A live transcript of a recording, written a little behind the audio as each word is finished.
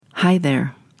Hi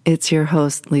there, it's your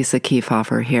host Lisa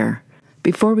Kiefhofer here.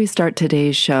 Before we start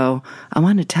today's show, I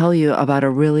want to tell you about a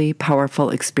really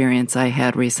powerful experience I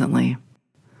had recently.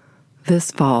 This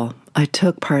fall, I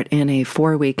took part in a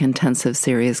 4-week intensive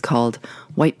series called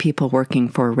White People Working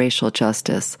for Racial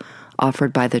Justice,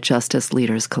 offered by the Justice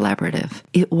Leaders Collaborative.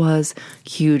 It was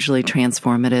hugely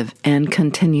transformative and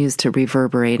continues to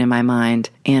reverberate in my mind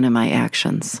and in my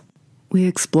actions. We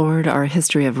explored our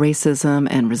history of racism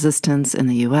and resistance in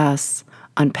the U.S.,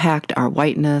 unpacked our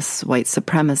whiteness, white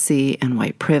supremacy, and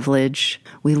white privilege.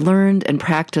 We learned and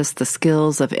practiced the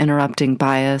skills of interrupting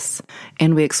bias,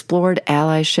 and we explored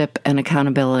allyship and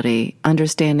accountability,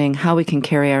 understanding how we can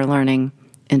carry our learning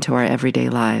into our everyday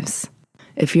lives.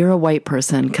 If you're a white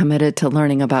person committed to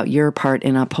learning about your part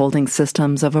in upholding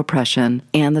systems of oppression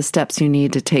and the steps you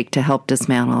need to take to help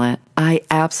dismantle it, I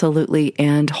absolutely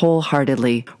and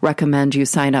wholeheartedly recommend you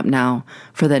sign up now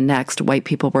for the next White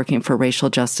People Working for Racial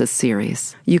Justice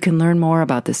series. You can learn more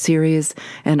about the series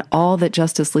and all that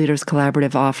Justice Leaders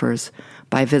Collaborative offers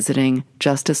by visiting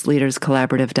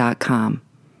justiceleaderscollaborative.com.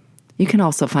 You can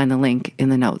also find the link in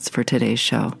the notes for today's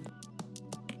show.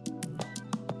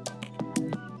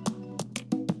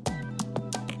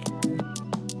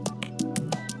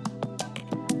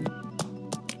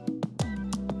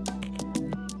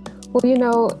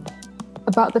 Well,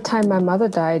 about the time my mother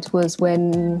died was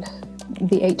when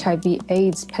the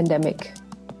HIV/AIDS pandemic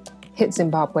hit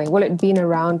Zimbabwe. Well, it'd been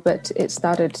around, but it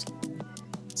started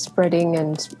spreading,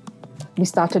 and we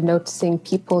started noticing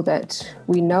people that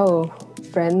we know,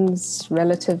 friends,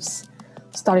 relatives,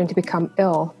 starting to become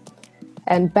ill.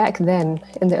 And back then,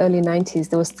 in the early 90s,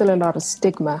 there was still a lot of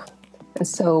stigma. And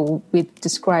so we'd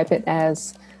describe it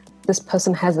as this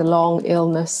person has a long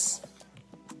illness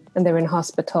and they're in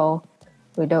hospital.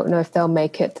 We don't know if they'll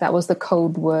make it. That was the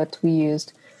code word we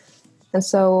used. And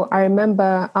so I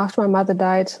remember after my mother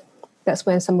died, that's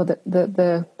when some of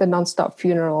the nonstop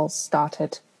funerals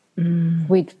started.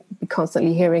 We'd be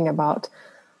constantly hearing about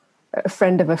a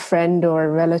friend of a friend or a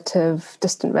relative,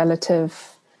 distant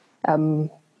relative,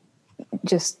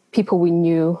 just people we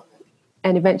knew.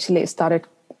 And eventually it started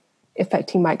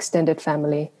affecting my extended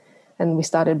family. And we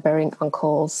started burying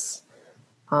uncles,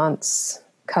 aunts,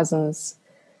 cousins.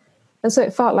 And so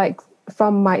it felt like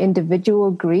from my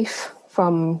individual grief,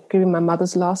 from grieving my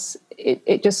mother's loss,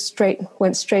 it just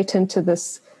went straight into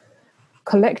this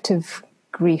collective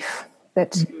grief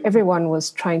that everyone was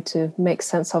trying to make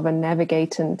sense of and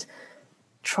navigate, and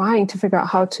trying to figure out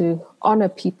how to honor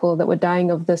people that were dying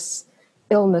of this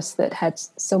illness that had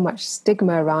so much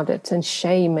stigma around it and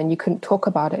shame, and you couldn't talk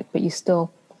about it, but you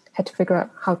still had to figure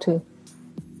out how to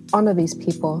honor these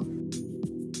people.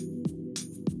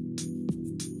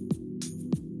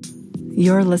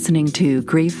 You're listening to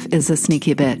Grief is a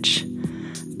Sneaky Bitch.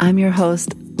 I'm your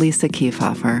host, Lisa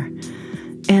Kiefhofer.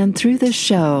 And through this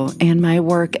show and my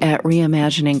work at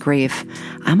Reimagining Grief,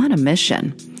 I'm on a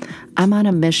mission. I'm on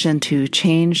a mission to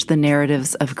change the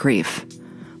narratives of grief,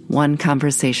 one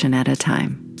conversation at a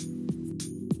time.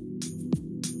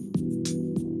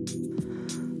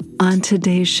 On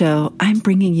today's show, I'm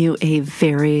bringing you a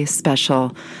very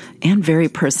special and very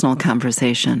personal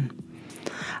conversation.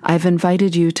 I've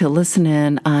invited you to listen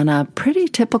in on a pretty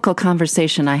typical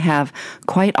conversation I have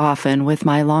quite often with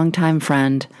my longtime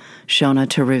friend, Shona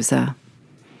Taruza.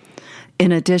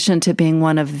 In addition to being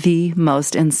one of the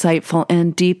most insightful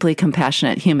and deeply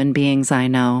compassionate human beings I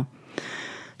know,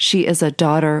 she is a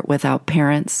daughter without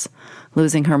parents,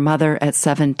 losing her mother at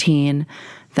 17,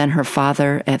 then her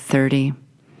father at 30.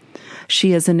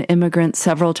 She is an immigrant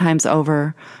several times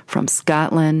over, from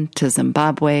Scotland to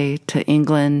Zimbabwe to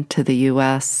England to the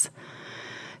U.S.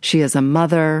 She is a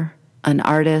mother, an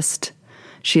artist.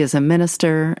 She is a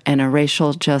minister and a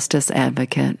racial justice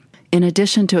advocate. In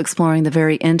addition to exploring the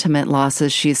very intimate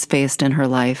losses she's faced in her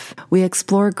life, we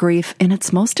explore grief in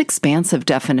its most expansive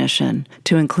definition,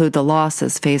 to include the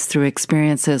losses faced through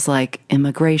experiences like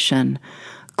immigration,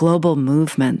 global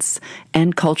movements,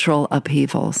 and cultural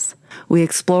upheavals. We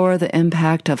explore the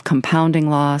impact of compounding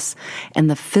loss and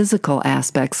the physical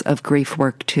aspects of grief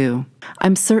work too.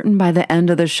 I'm certain by the end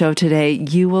of the show today,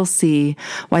 you will see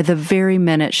why the very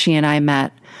minute she and I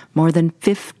met more than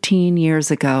 15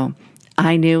 years ago,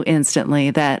 I knew instantly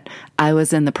that I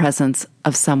was in the presence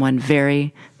of someone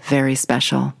very, very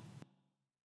special.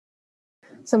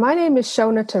 So my name is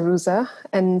Shona Taruza,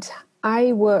 and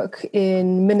I work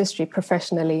in ministry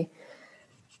professionally.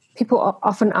 People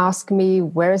often ask me,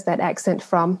 where is that accent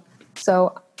from?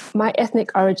 So my ethnic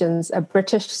origins are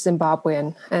British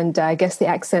Zimbabwean, and I guess the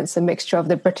accent's a mixture of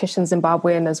the British and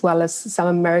Zimbabwean, as well as some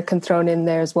American thrown in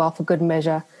there as well for good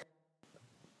measure.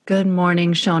 Good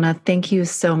morning, Shona. Thank you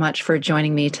so much for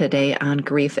joining me today on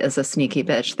Grief is a Sneaky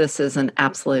Bitch. This is an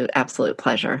absolute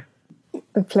pleasure.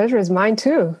 The pleasure is mine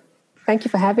too. Thank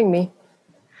you for having me.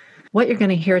 What you're going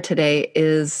to hear today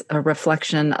is a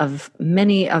reflection of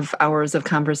many of hours of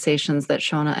conversations that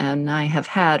Shona and I have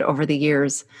had over the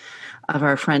years of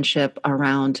our friendship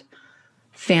around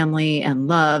family and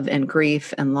love and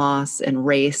grief and loss and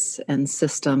race and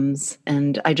systems.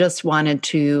 And I just wanted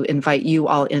to invite you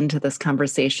all into this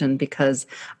conversation because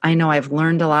I know I've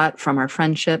learned a lot from our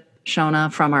friendship,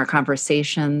 Shona, from our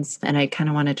conversations, and I kind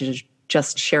of wanted to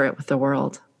just share it with the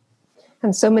world.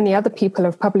 And so many other people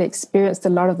have probably experienced a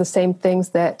lot of the same things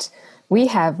that we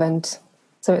have. And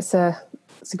so it's a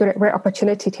great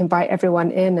opportunity to invite everyone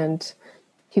in, and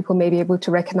people may be able to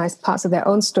recognize parts of their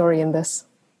own story in this.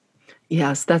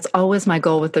 Yes, that's always my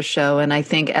goal with the show. And I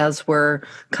think as we're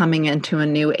coming into a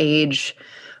new age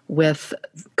with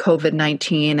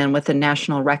COVID-19 and with the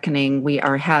national reckoning we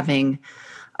are having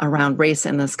around race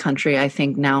in this country, I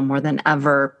think now more than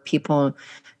ever, people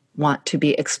want to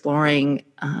be exploring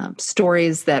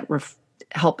stories that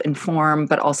help inform,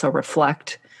 but also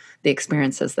reflect the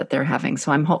experiences that they're having.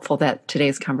 So I'm hopeful that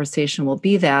today's conversation will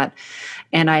be that.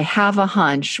 And I have a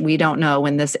hunch, we don't know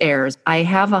when this airs, I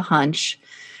have a hunch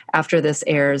after this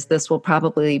airs, this will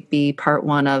probably be part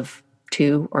 1 of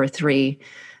 2 or 3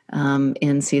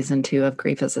 in season 2 of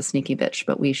Grief is a Sneaky Bitch,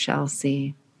 but we shall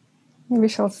see. We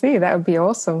shall see. That would be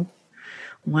awesome.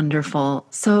 Wonderful.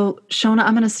 So, Shona,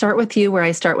 I'm going to start with you where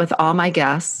I start with all my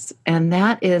guests, and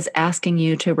that is asking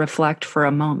you to reflect for a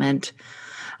moment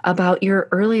about your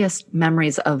earliest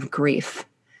memories of grief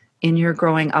in your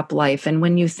growing up life. And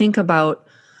when you think about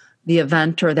the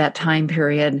event or that time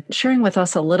period, sharing with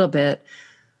us a little bit,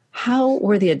 how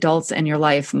were the adults in your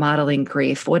life modeling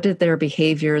grief? What did their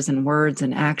behaviors and words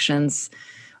and actions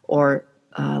or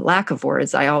lack of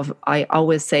words? I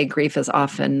always say grief is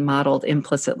often modeled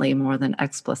implicitly more than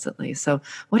explicitly. So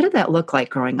what did that look like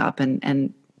growing up,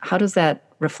 and how does that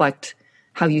reflect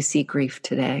how you see grief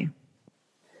today?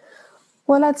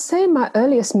 Well, I'd say my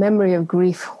earliest memory of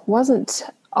grief wasn't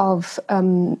of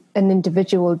an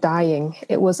individual dying.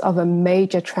 It was of a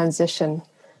major transition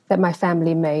that my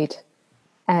family made.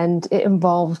 And it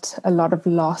involved a lot of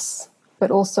loss,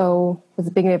 but also was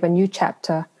the beginning of a new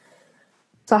chapter.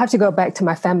 So I have to go back to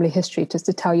my family history just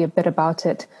to tell you a bit about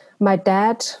it. My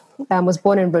dad was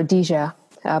born in Rhodesia,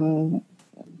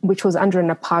 which was under an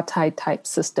apartheid-type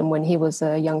system when he was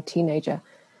a young teenager.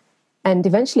 And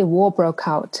eventually war broke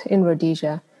out in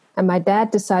Rhodesia, and my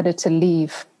dad decided to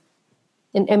leave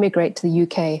and emigrate to the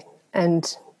UK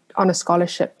and on a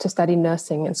scholarship to study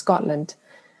nursing in Scotland.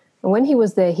 And when he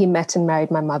was there, he met and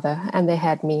married my mother, and they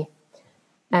had me.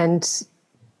 And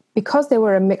because they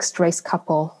were a mixed race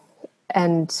couple,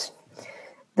 and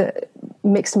the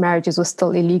mixed marriages were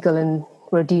still illegal in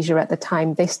Rhodesia at the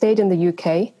time, they stayed in the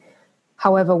UK.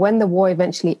 However, when the war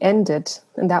eventually ended,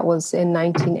 and that was in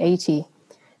 1980,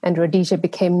 and Rhodesia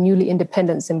became newly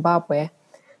independent Zimbabwe,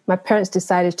 my parents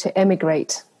decided to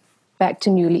emigrate back to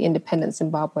newly independent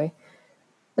Zimbabwe.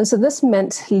 And so this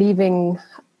meant leaving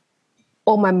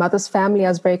all my mother's family. I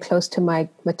was very close to my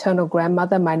maternal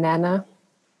grandmother, my Nana,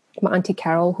 my Auntie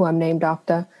Carol, who I'm named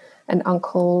after, and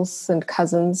uncles and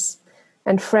cousins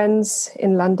and friends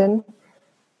in London,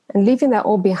 and leaving that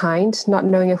all behind, not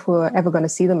knowing if we were ever going to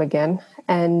see them again,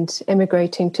 and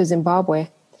immigrating to Zimbabwe.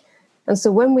 And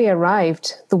so when we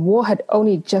arrived, the war had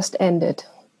only just ended.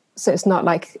 So it's not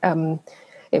like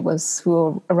we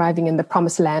were arriving in the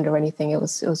promised land or anything. It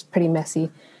was pretty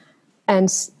messy. And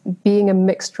being a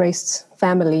mixed race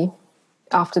family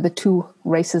after the two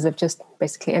races have just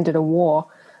basically ended a war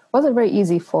wasn't very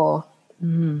easy for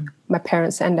my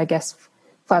parents, and I guess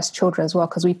for us children as well,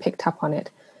 because we picked up on it.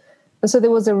 And so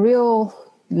there was a real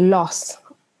loss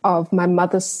of my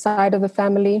mother's side of the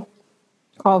family,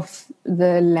 of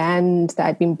the land that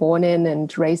I'd been born in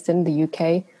and raised in, the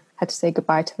UK. Had to say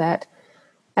goodbye to that.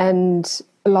 And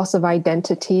a loss of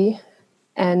identity.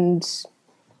 And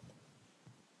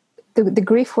the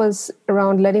grief was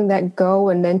around letting that go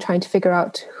and then trying to figure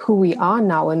out who we are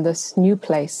now in this new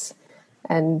place,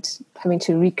 and having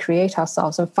to recreate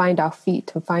ourselves and find our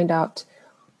feet and find out,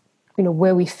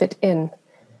 where we fit in.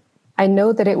 I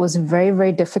know that it was very,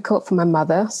 very difficult for my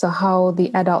mother. So how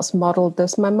the adults modeled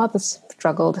this, my mother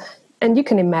struggled. And you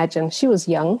can imagine, she was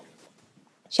young.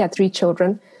 She had 3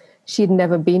 children. She'd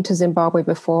never been to Zimbabwe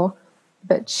before,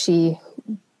 but she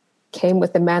came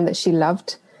with the man that she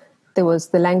loved. There was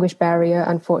the language barrier,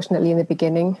 unfortunately, in the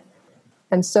beginning.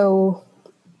 And so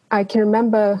I can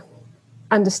remember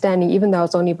understanding, even though I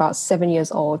was only about 7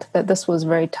 years old, that this was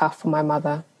very tough for my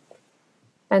mother.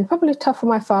 And probably tough for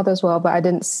my father as well, but I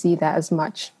didn't see that as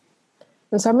much.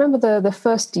 And so I remember the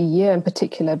first year in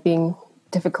particular being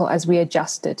difficult as we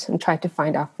adjusted and tried to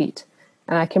find our feet.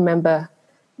 And I can remember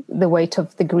the weight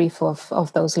of the grief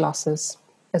of those losses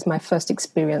as my first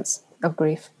experience of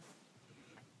grief.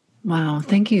 Wow.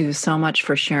 Thank you so much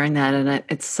for sharing that. And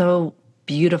it's so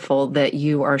beautiful that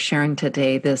you are sharing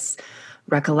today this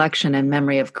recollection and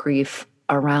memory of grief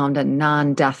around a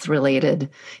non-death related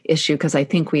issue, because I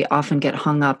think we often get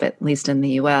hung up, at least in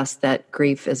the US, that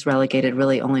grief is relegated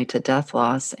really only to death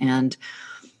loss. And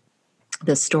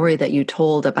the story that you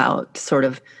told about sort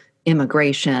of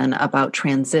immigration, about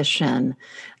transition,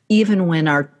 even when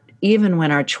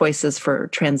our choices for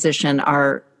transition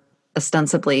are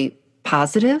ostensibly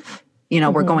positive,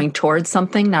 we're going towards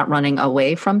something, not running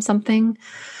away from something.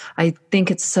 I think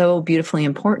it's so beautifully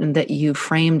important that you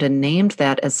framed and named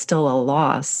that as still a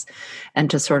loss,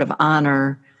 and to sort of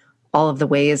honor all of the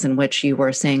ways in which you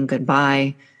were saying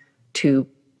goodbye to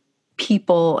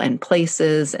people and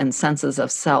places and senses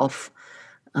of self,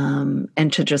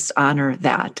 and to just honor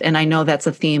that. And I know that's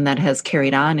a theme that has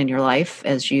carried on in your life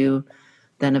as you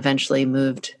then eventually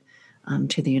moved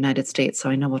to the United States. So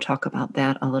I know we'll talk about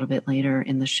that a little bit later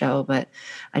in the show, but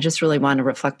I just really want to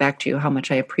reflect back to you how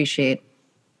much I appreciate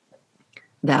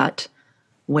that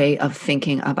way of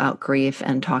thinking about grief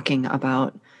and talking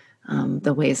about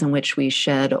the ways in which we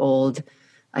shed old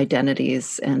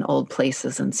identities and old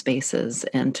places and spaces,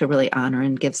 and to really honor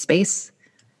and give space,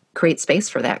 create space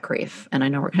for that grief. And I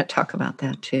know we're going to talk about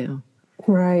that too.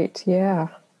 Right. Yeah.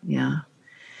 Yeah.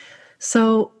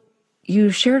 So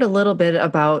you shared a little bit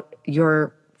about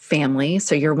your family.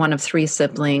 So you're one of 3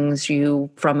 siblings. You,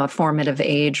 from a formative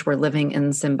age, were living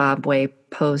in Zimbabwe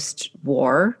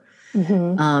post-war,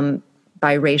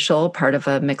 biracial, part of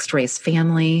a mixed race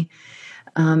family.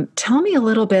 Tell me a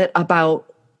little bit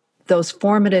about those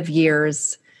formative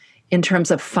years in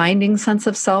terms of finding sense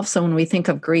of self. So when we think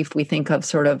of grief, we think of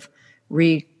sort of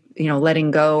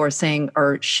letting go, or saying,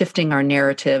 or shifting our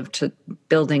narrative to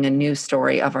building a new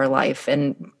story of our life.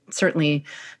 And certainly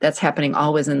that's happening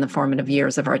always in the formative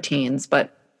years of our teens.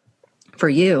 But for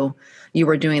you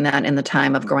were doing that in the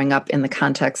time of growing up in the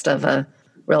context of a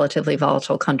relatively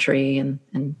volatile country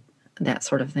and that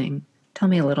sort of thing. Tell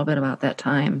me a little bit about that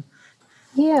time.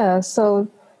 Yeah. So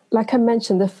like I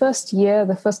mentioned, the first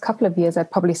couple of years, I'd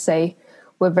probably say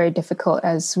were very difficult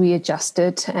as we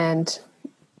adjusted, and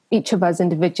each of us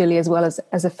individually as well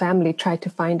as a family tried to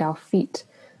find our feet.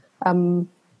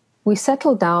 We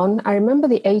settled down. I remember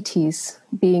the 80s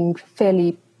being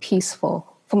fairly peaceful,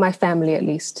 for my family at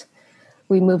least.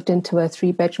 We moved into a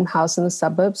 3-bedroom house in the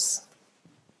suburbs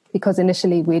because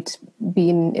initially we'd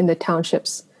been in the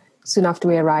townships soon after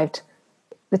we arrived,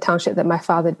 the township that my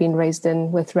father had been raised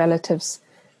in with relatives,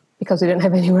 because we didn't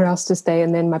have anywhere else to stay.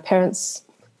 And then my parents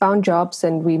found jobs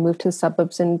and we moved to the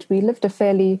suburbs, and we lived a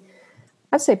fairly,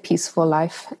 I'd say, peaceful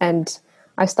life. And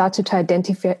I started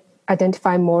to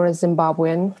identify more as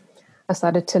Zimbabwean. I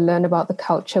started to learn about the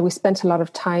culture. We spent a lot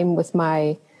of time with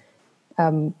my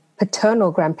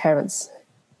paternal grandparents,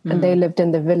 and they lived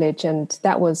in the village, and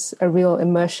that was a real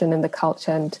immersion in the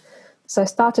culture. And so I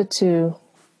started to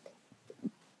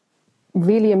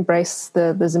really embrace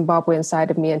the Zimbabwean side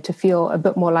of me and to feel a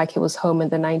bit more like it was home in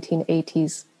the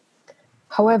 1980s.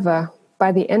 However,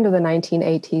 by the end of the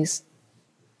 1980s,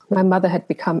 my mother had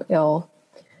become ill.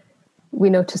 We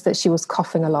noticed that she was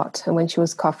coughing a lot, and when she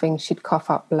was coughing, she'd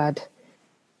cough out blood.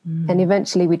 And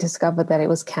eventually we discovered that it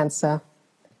was cancer.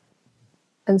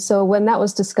 And so when that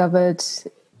was discovered,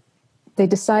 they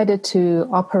decided to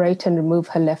operate and remove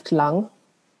her left lung.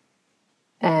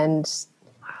 And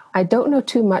I don't know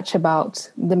too much about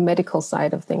the medical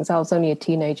side of things. I was only a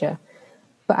teenager,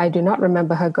 but I do not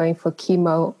remember her going for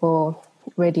chemo or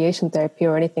radiation therapy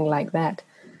or anything like that.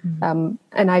 And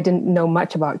I didn't know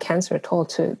much about cancer at all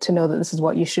to know that this is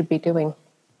what you should be doing.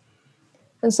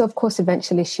 And so, of course,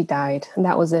 eventually she died, and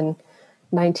that was in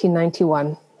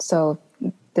 1991. So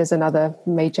there's another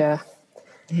major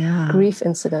grief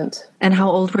incident. And how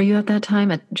old were you at that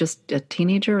time? Just a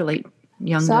teenager, or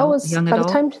young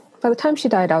adult? By the time she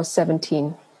died, I was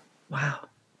 17. Wow.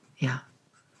 Yeah.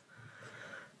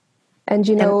 And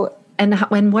how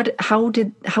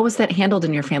was that handled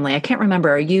in your family? I can't remember.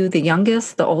 Are you the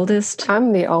youngest, the oldest?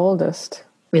 I'm the oldest.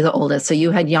 You're the oldest. So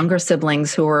you had younger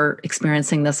siblings who were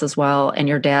experiencing this as well, and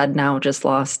your dad now just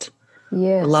lost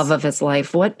the love of his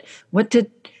life. What did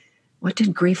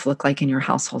grief look like in your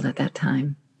household at that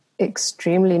time?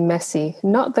 Extremely messy.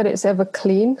 Not that it's ever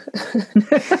clean.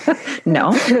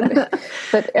 No.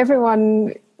 But I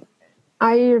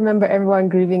remember everyone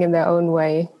grieving in their own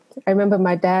way. I remember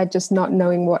my dad just not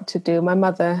knowing what to do. My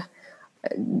mother,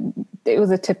 it was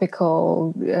a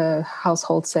typical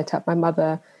household setup. My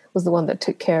mother was the one that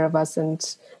took care of us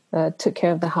and took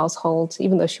care of the household,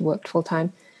 even though she worked full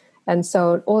time. And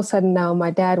so all of a sudden now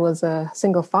my dad was a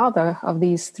single father of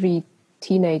these 3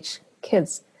 teenage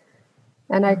kids.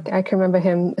 And I can remember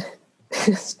him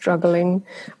struggling.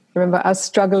 I remember us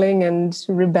struggling and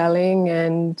rebelling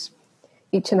and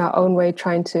each in our own way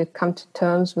trying to come to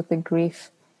terms with the grief.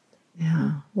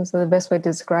 Yeah. So the best way to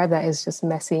describe that is just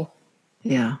messy.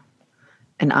 Yeah.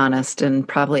 And honest. And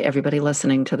probably everybody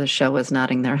listening to the show is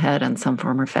nodding their head in some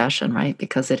form or fashion, right?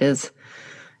 Because it is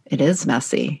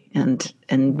messy.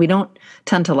 And we don't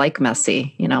tend to like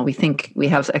messy. You know, we think we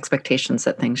have expectations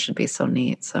that things should be so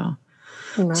neat. So,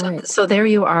 Right. so there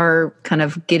you are, kind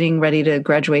of getting ready to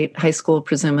graduate high school,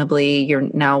 presumably. You're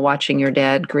now watching your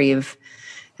dad grieve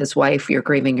his wife. You're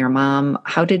grieving your mom.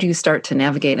 How did you start to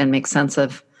navigate and make sense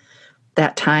of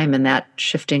that time and that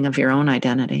shifting of your own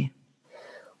identity?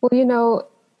 Well,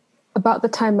 about the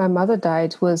time my mother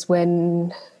died was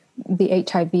when the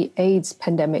HIV/AIDS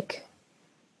pandemic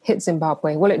hit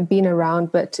Zimbabwe. Well, it'd been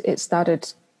around, but it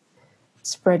started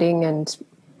spreading, and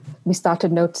we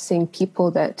started noticing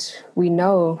people that we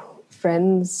know,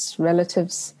 friends,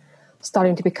 relatives,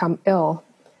 starting to become ill.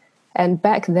 And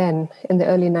back then, in the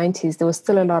early 90s, there was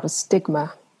still a lot of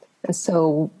stigma. And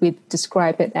so we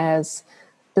describe it as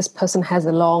this person has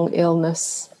a long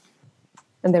illness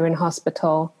and they're in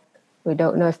hospital. We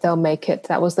don't know if they'll make it.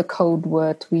 That was the code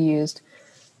word we used.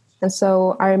 And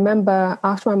so I remember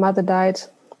after my mother died,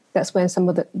 that's when some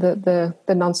of the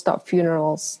nonstop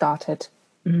funerals started.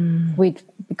 We'd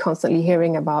be constantly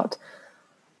hearing about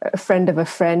a friend of a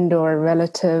friend or a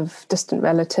relative, distant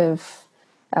relative,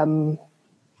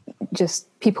 just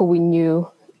people we knew.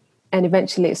 And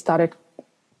eventually it started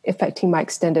affecting my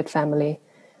extended family.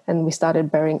 And we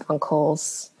started burying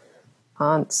uncles,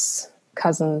 aunts,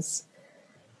 cousins.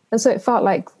 And so it felt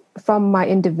like from my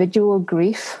individual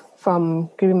grief, from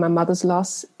grieving my mother's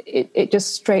loss, it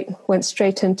just went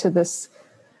straight into this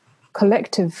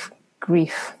collective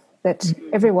grief that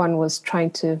everyone was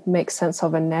trying to make sense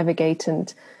of and navigate,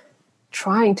 and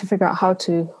trying to figure out how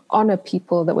to honor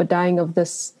people that were dying of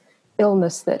this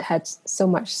illness that had so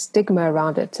much stigma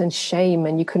around it and shame,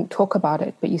 and you couldn't talk about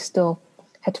it, but you still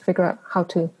had to figure out how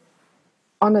to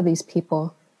honor these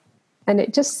people. And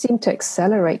it just seemed to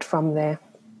accelerate from there.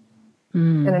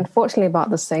 And unfortunately, about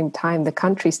the same time, the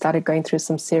country started going through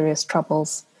some serious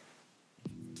troubles.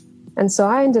 And so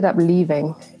I ended up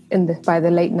leaving by the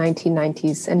late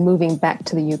 1990s and moving back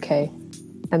to the UK.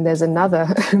 And there's another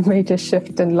major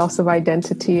shift and loss of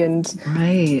identity and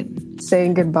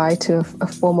saying goodbye to a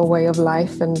former way of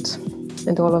life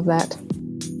and all of that.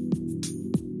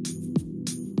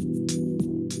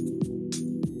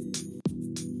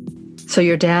 So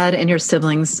your dad and your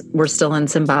siblings were still in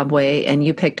Zimbabwe and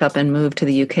you picked up and moved to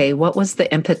the UK. What was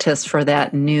the impetus for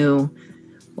that new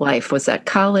life? Was that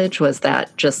college? Was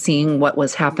that just seeing what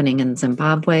was happening in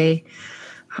Zimbabwe?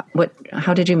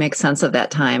 How did you make sense of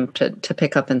that time to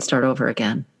pick up and start over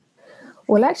again?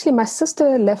 Well, actually, my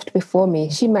sister left before me.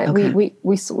 She met. Okay.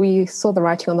 We saw the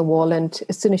writing on the wall, and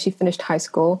as soon as she finished high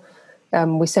school,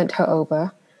 we sent her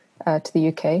over to the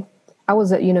UK. I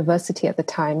was at university at the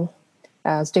time.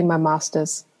 I was doing my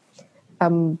master's.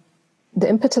 The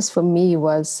impetus for me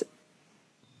was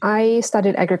I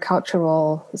studied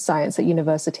agricultural science at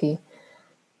university,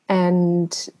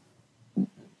 and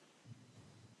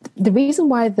the reason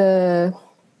why the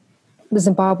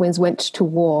Zimbabweans went to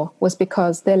war was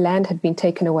because their land had been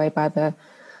taken away by the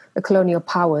colonial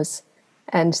powers,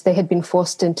 and they had been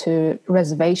forced into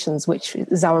reservations, which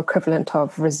is our equivalent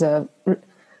of reserve.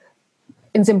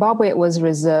 In Zimbabwe, it was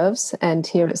reserves, and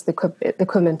here it's the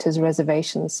equivalent is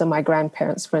reservations. So my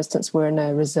grandparents, for instance, were in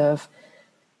a reserve.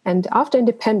 And after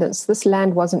independence, this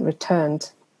land wasn't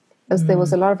returned, as there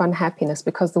was a lot of unhappiness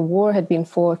because the war had been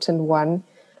fought and won,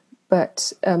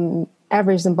 but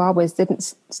average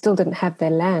Zimbabweans still didn't have their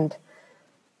land.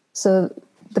 So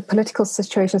the political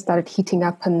situation started heating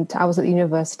up, and I was at the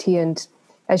university, and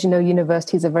as you know,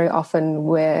 universities are very often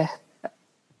where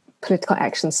political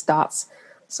action starts.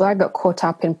 So I got caught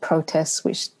up in protests,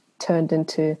 which turned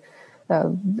into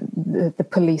the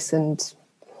police and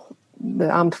the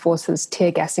armed forces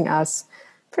tear gassing us,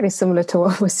 pretty similar to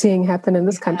what we're seeing happen in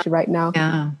this country right now.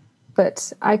 Yeah.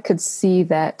 But I could see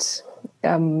that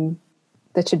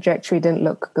the trajectory didn't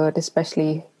look good,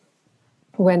 especially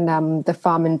when the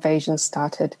farm invasion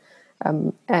started.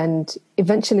 And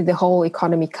eventually the whole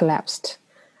economy collapsed.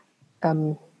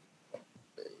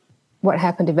 What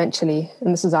happened eventually,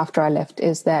 and this is after I left,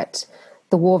 is that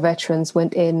the war veterans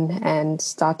went in and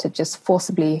started just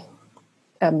forcibly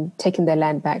taking their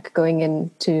land back, going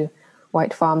into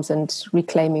white farms and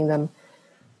reclaiming them.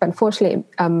 But unfortunately,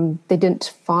 they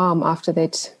didn't farm after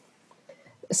they'd.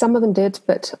 Some of them did,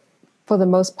 but for the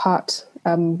most part,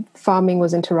 farming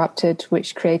was interrupted,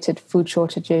 which created food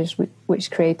shortages,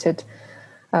 which created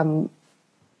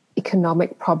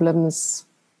economic problems,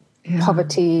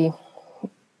 poverty,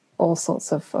 all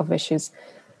sorts of issues.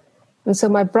 And so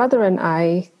my brother and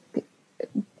I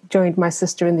joined my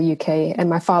sister in the UK, and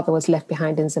my father was left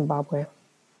behind in Zimbabwe.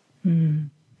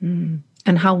 Mm-hmm.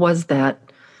 And how was that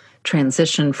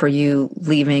transition for you,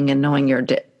 leaving and knowing your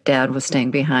dad was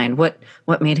staying behind? What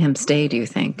made him stay, do you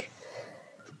think?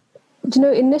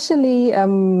 Initially,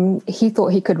 he thought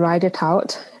he could ride it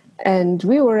out, and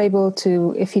we were able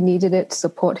to, if he needed it,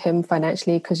 support him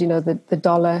financially because, the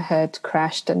dollar had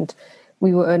crashed and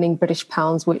we were earning British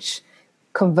pounds, which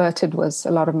converted was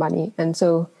a lot of money. And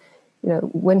so,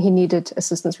 when he needed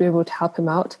assistance, we were able to help him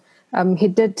out. He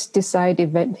did decide,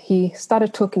 he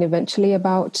started talking eventually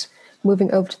about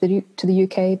moving over to the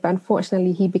UK, but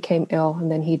unfortunately he became ill and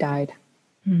then he died.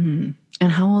 Mm-hmm.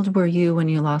 And how old were you when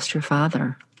you lost your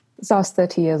father? So I was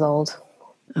 30 years old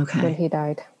when he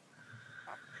died.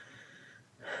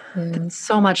 Yeah.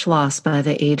 So much loss by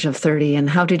the age of 30. And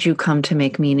how did you come to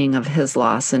make meaning of his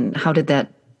loss? And how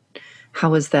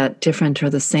is that different or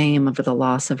the same of the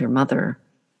loss of your mother?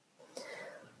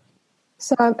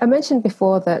 So I mentioned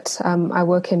before that I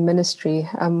work in ministry.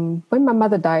 When my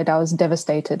mother died, I was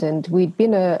devastated, and we'd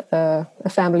been a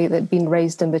family that had been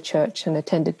raised in the church and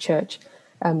attended church.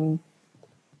 And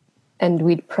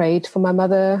we'd prayed for my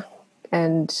mother,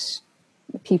 and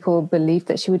people believed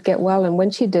that she would get well. And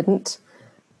when she didn't,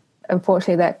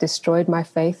 unfortunately, that destroyed my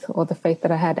faith, or the faith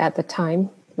that I had at the time,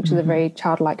 which is a very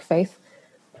childlike faith.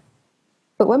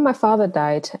 But when my father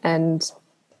died, and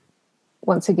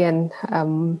once again,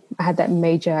 I had that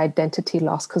major identity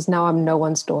loss because now I'm no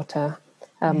one's daughter.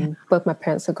 Both my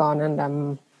parents are gone, and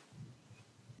I'm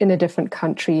in a different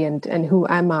country. And who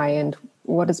am I? And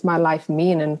what does my life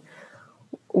mean? And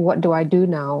what do I do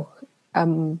now?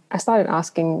 I started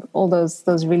asking all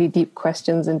those really deep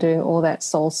questions and doing all that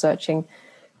soul searching.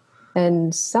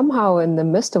 And somehow, in the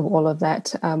midst of all of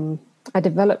that, I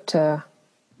developed a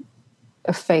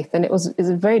faith, and it was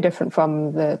very different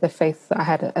from the faith that I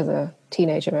had as a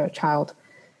teenager or a child.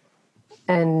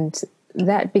 And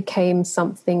that became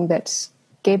something that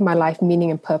gave my life meaning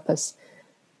and purpose.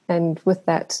 And with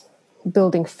that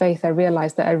building faith, I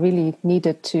realized that I really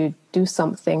needed to do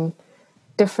something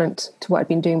different to what I'd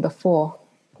been doing before,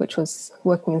 which was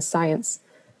working in science.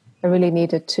 I really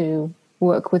needed to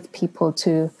work with people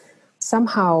to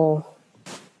somehow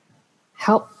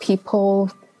help people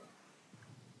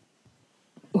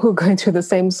who are going through the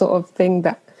same sort of thing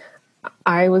that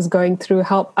I was going through.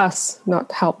 Help us,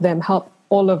 not help them, help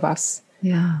all of us.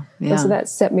 Yeah. And so that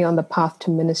set me on the path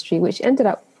to ministry, which ended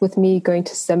up with me going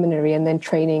to seminary and then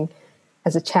training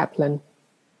as a chaplain.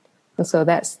 And so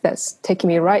that's taking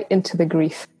me right into the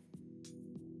grief.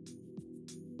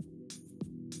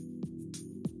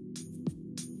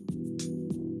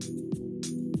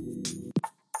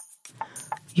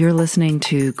 You're listening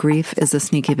to Grief is a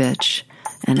Sneaky Bitch,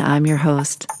 and I'm your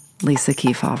host, Lisa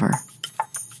Kefauver.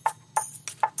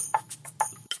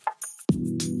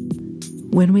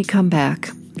 When we come back,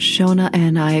 Shona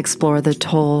and I explore the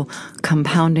toll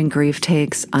compounding grief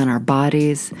takes on our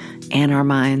bodies and our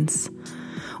minds.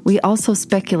 We also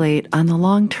speculate on the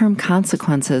long-term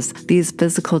consequences these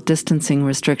physical distancing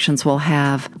restrictions will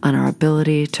have on our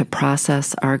ability to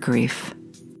process our grief.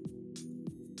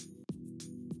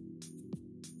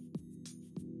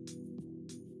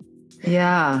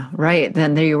 Yeah, right.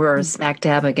 Then there you were, smack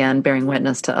dab again, bearing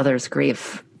witness to others'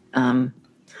 grief.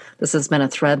 This has been a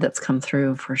thread that's come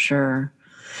through for sure.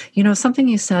 Something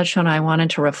you said, Shona, I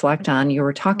wanted to reflect on. You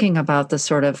were talking about the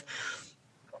sort of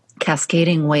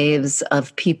cascading waves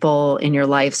of people in your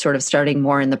life, sort of starting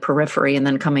more in the periphery and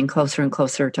then coming closer and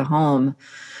closer to home,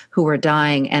 who were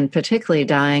dying, and particularly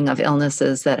dying of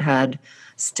illnesses that had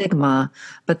stigma,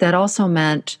 but that also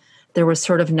meant there was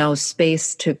sort of no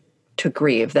space to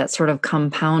grieve, that sort of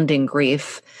compounding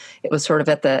grief. It was sort of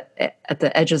at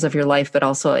the edges of your life, but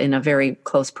also in a very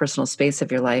close personal space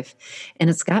of your life. And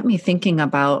it's got me thinking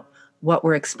about what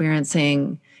we're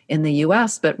experiencing in the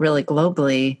US, but really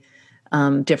globally.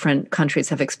 Different countries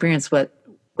have experienced with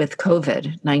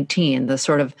COVID-19, the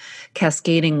sort of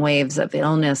cascading waves of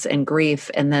illness and grief,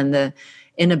 and then the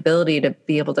inability to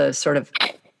be able to sort of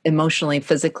emotionally,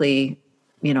 physically,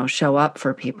 show up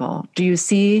for people. Do you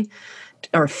see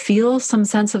or feel some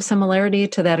sense of similarity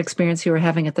to that experience you were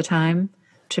having at the time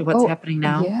to what's happening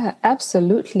now? Yeah,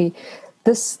 absolutely.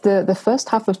 The first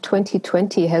half of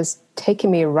 2020 has taken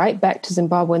me right back to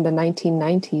Zimbabwe in the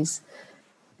 1990s.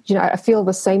 I feel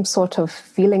the same sort of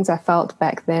feelings I felt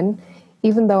back then,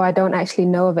 even though I don't actually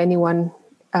know of anyone.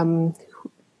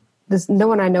 There's no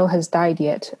one I know has died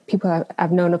yet.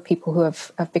 I've known of people who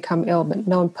have become ill, but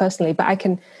no one personally. But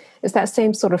it's that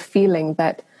same sort of feeling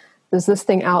that there's this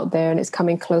thing out there and it's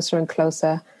coming closer and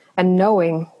closer. And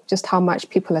knowing just how much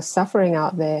people are suffering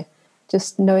out there,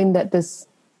 just knowing that there's,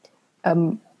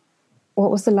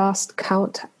 what was the last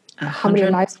count? 100. How many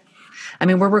lives? I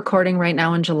mean, we're recording right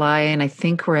now in July, and I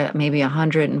think we're at maybe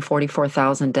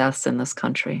 144,000 deaths in this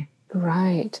country.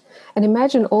 Right. And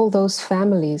imagine all those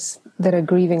families that are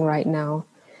grieving right now.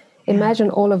 Imagine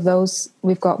all of those.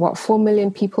 We've got, 4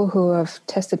 million people who have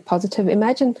tested positive.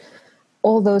 Imagine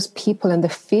all those people and the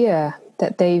fear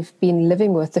that they've been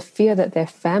living with, the fear that their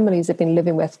families have been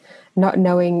living with, not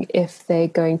knowing if they're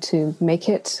going to make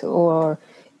it or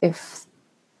if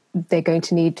they're going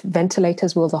to need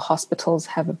ventilators. Will the hospitals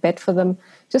have a bed for them?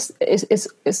 Just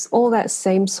it's all that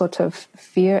same sort of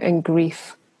fear and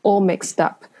grief all mixed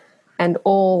up and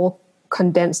all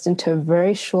condensed into a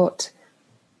very short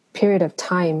period of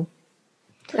time.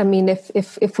 I mean,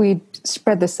 if we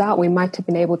spread this out, we might have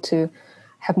been able to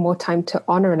have more time to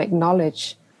honor and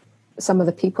acknowledge some of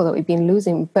the people that we've been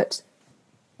losing. But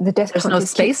there's no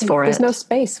space for it. There's no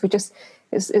space.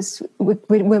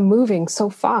 We're moving so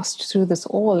fast through this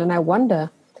all, and I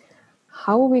wonder,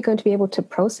 how are we going to be able to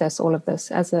process all of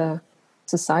this as a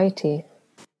society?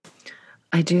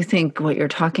 I do think what you're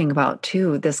talking about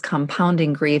too, this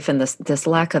compounding grief and this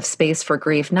lack of space for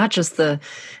grief, not just and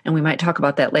we might talk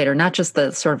about that later, not just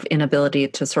the sort of inability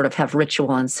to sort of have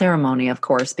ritual and ceremony, of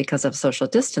course, because of social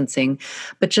distancing,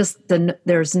 but just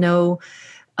there's no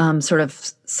sort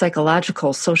of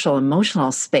psychological, social,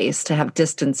 emotional space to have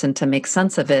distance and to make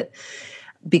sense of it.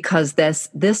 Because this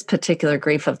particular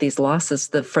grief of these losses,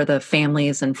 for the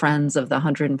families and friends of the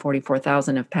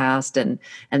 144,000 have passed, and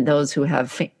those who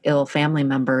have ill family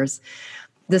members,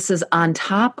 this is on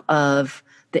top of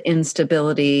the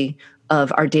instability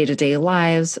of our day-to-day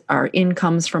lives, our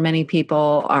incomes for many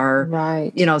people, our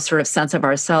sort of sense of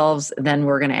ourselves. Then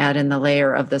we're going to add in the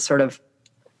layer of the sort of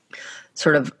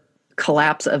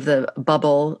collapse of the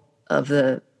bubble of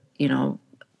the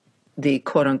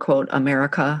quote unquote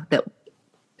America that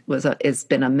has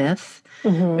been a myth,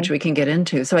 which we can get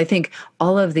into. So I think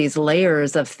all of these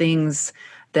layers of things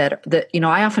that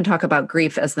I often talk about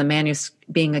grief as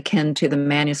being akin to the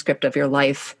manuscript of your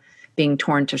life being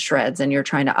torn to shreds, and you're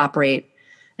trying to operate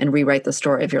and rewrite the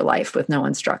story of your life with no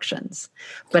instructions.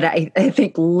 But I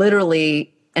think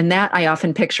literally, and that I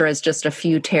often picture as just a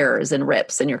few tears and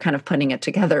rips, and you're kind of putting it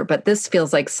together. But this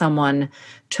feels like someone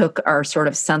took our sort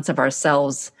of sense of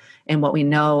ourselves and what we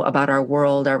know about our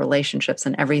world, our relationships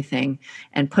and everything,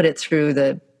 and put it through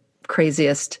the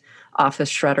craziest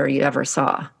office shredder you ever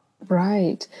saw.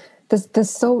 Right. There's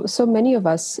so many of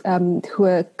us who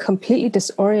are completely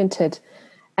disoriented,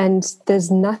 and there's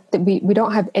nothing, we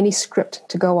don't have any script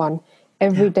to go on.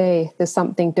 Every day there's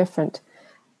something different.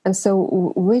 And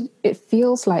so it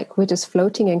feels like we're just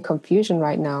floating in confusion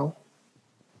right now,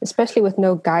 especially with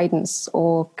no guidance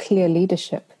or clear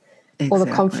leadership. Exactly. All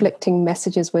the conflicting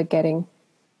messages we're getting.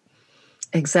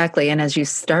 Exactly. And as you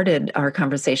started our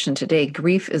conversation today,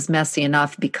 grief is messy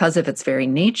enough because of its very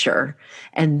nature.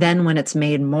 And then when it's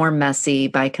made more messy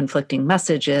by conflicting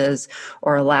messages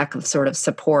or a lack of sort of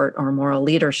support or moral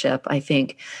leadership, I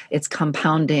think it's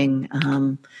compounding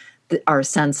our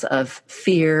sense of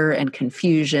fear and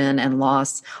confusion and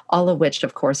loss, all of which,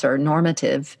 of course, are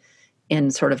normative in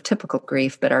sort of typical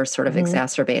grief, but are sort of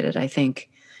exacerbated, I think,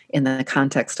 in the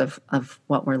context of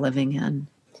what we're living in.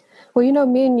 Well,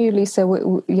 me and you, Lisa,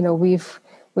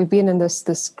 we've been in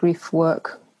this grief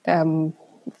work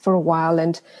for a while,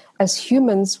 and as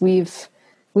humans, we've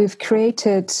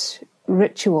created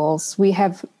rituals. We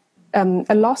have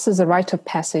a loss is a rite of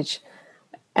passage,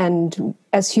 and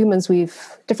as humans,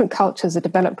 different cultures have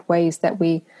developed ways that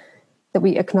we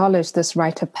acknowledge this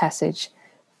rite of passage.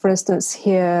 For instance,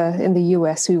 here in the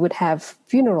US, we would have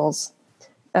funerals.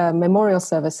 Memorial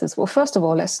services. Well, first of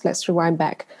all, let's rewind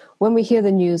back. When we hear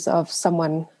the news of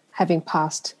someone having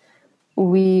passed,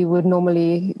 we would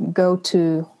normally go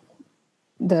to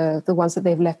the ones that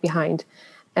they've left behind,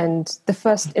 and the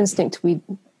first instinct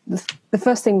the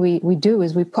first thing we do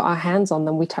is we put our hands on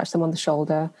them, we touch them on the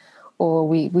shoulder, or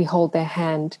we hold their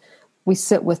hand, we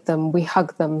sit with them, we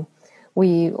hug them,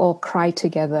 we all cry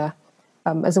together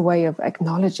as a way of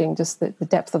acknowledging just the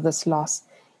depth of this loss.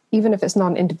 Even if it's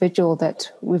not an individual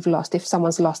that we've lost, if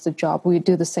someone's lost a job, we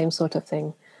do the same sort of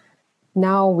thing.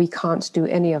 Now we can't do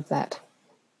any of that.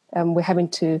 We're having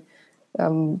to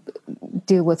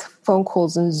deal with phone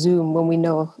calls and Zoom when we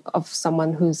know of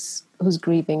someone who's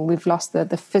grieving. We've lost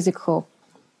the physical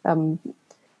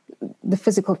the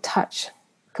physical touch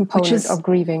component of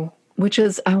grieving. Which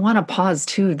is, I want to pause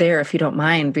too there, if you don't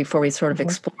mind, before we sort of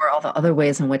explore all the other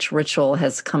ways in which ritual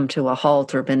has come to a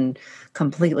halt or been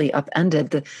completely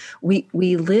upended. We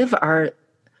live our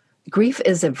grief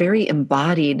is a very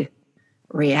embodied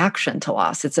reaction to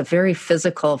loss. It's a very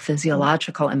physical,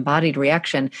 physiological, embodied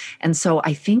reaction. And so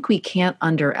I think we can't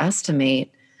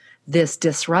underestimate this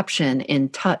disruption in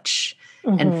touch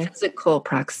and physical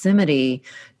proximity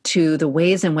to the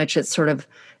ways in which it's sort of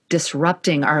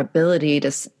disrupting our ability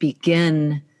to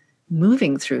begin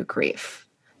moving through grief.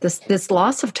 This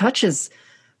loss of touch is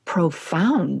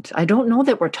profound. I don't know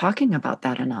that we're talking about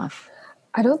that enough.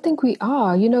 I don't think we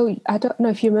are. You know, I don't know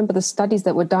if you remember the studies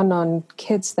that were done on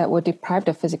kids that were deprived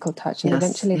of physical touch, and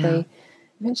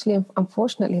eventually,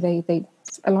 unfortunately, they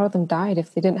a lot of them died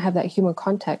if they didn't have that human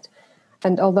contact.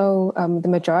 And although the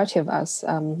majority of us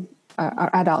are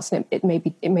adults, and it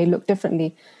may look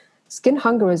differently, skin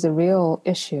hunger is a real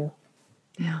issue.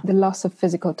 Yeah. The loss of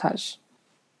physical touch,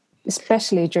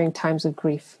 especially during times of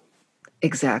grief.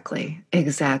 Exactly.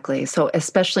 So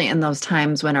especially in those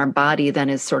times when our body then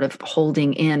is sort of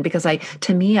holding in, because I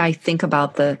think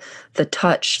about the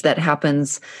touch that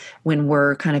happens when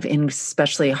we're kind of in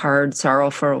especially hard,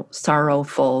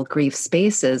 sorrowful grief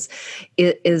spaces.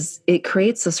 It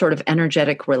creates a sort of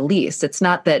energetic release. It's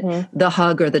not that the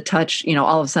hug or the touch,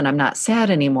 all of a sudden I'm not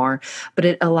sad anymore, but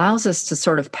it allows us to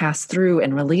sort of pass through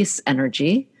and release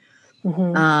energy.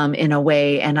 In a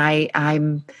way, and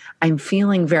I'm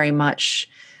feeling very much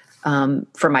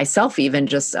for myself. Even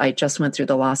I just went through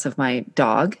the loss of my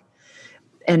dog,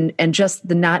 and just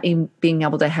the not being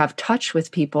able to have touch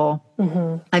with people.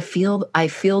 I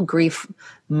feel grief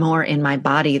more in my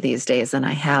body these days than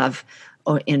I have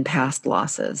in past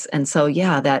losses, and so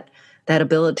that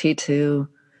ability to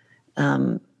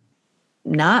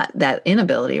not that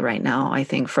inability right now, I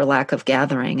think, for lack of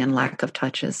gathering and lack of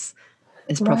touch is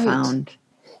profound.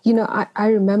 I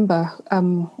remember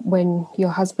when your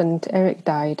husband, Eric,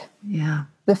 died. Yeah.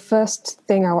 The first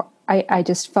thing I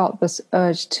just felt this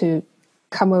urge to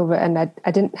come over, and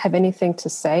I didn't have anything to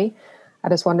say. I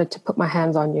just wanted to put my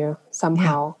hands on you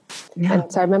somehow. Yeah.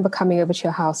 And so I remember coming over to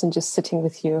your house and just sitting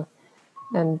with you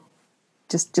and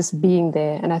just being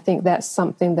there. And I think that's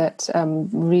something that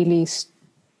really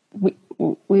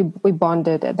we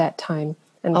bonded at that time.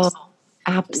 And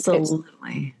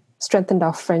absolutely. Strengthened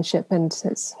our friendship, and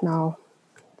it's now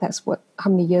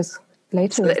how many years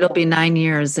later? So it'll be 9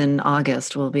 years in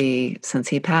August will be since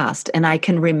he passed. And I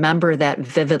can remember that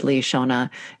vividly, Shona,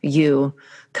 you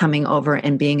coming over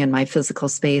and being in my physical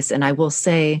space. And I will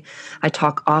say, I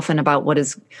talk often about what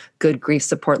does good grief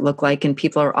support look like, and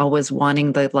people are always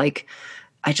wanting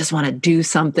I just want to do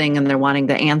something, and they're wanting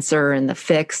the answer and the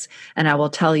fix. And I will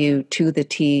tell you to the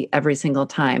T every single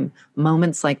time,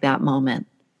 moments like that moment.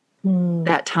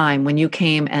 That time when you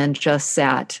came and just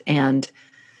sat and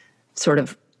sort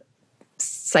of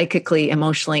psychically,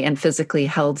 emotionally, and physically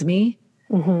held me,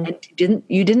 and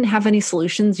you didn't have any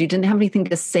solutions. You didn't have anything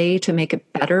to say to make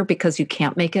it better, because you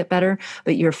can't make it better.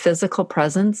 But your physical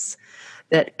presence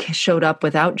that showed up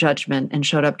without judgment and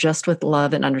showed up just with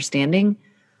love and understanding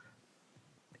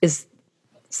is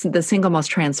the single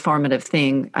most transformative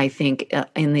thing, I think,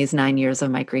 in these 9 years of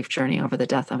my grief journey over the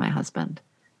death of my husband,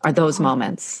 are those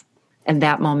moments. And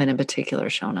that moment in particular,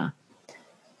 Shona.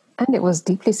 And it was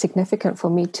deeply significant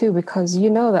for me too, because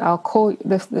that I'll call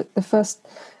the first.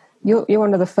 You're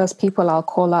one of the first people I'll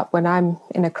call up when I'm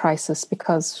in a crisis,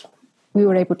 because we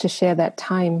were able to share that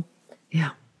time.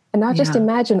 Yeah. And now just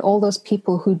imagine all those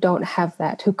people who don't have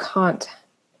that, who can't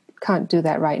do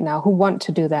that right now, who want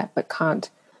to do that but can't.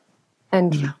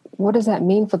 And what does that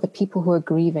mean for the people who are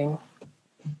grieving?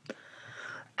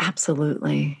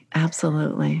 Absolutely.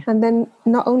 And then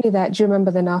not only that, do you remember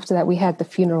then after that we had the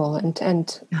funeral,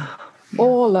 and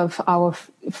all of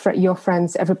your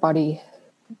friends, everybody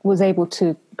was able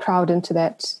to crowd into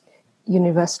that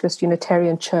Universalist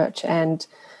Unitarian church and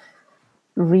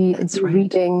read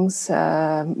readings,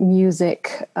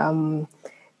 music.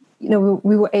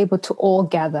 We were able to all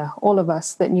gather, all of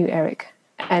us that knew Eric,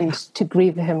 and to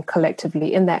grieve him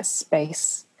collectively in that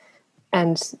space.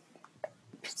 And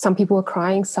some people were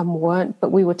crying, some weren't,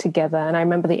 but we were together. And I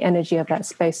remember the energy of that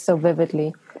space so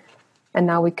vividly. And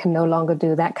now we can no longer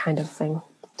do that kind of thing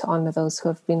to honor those who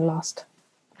have been lost.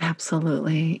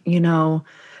 Absolutely.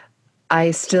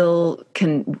 I still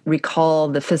can recall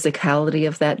the physicality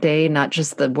of that day, not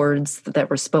just the words that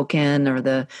were spoken or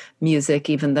the music,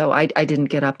 even though I didn't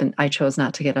get up and I chose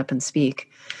not to get up and speak.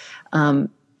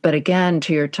 But again,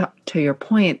 to your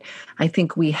point, I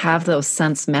think we have those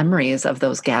sense memories of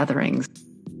those gatherings.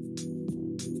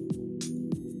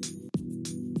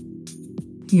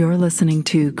 You're listening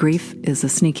to Grief is a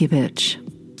Sneaky Bitch.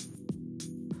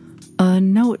 A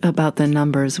note about the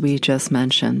numbers we just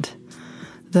mentioned.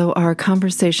 Though our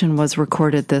conversation was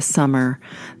recorded this summer,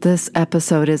 this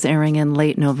episode is airing in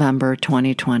late November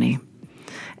 2020.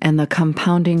 And the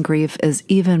compounding grief is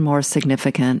even more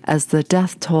significant as the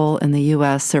death toll in the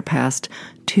U.S. surpassed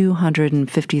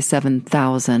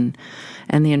 257,000,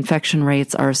 and the infection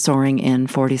rates are soaring in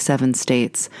 47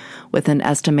 states, with an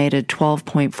estimated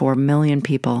 12.4 million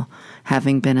people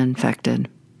having been infected.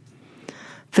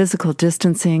 Physical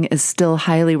distancing is still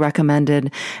highly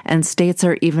recommended, and states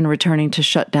are even returning to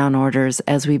shutdown orders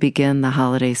as we begin the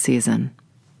holiday season.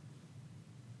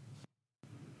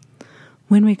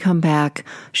 When we come back,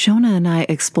 Shona and I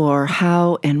explore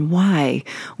how and why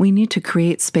we need to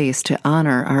create space to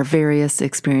honor our various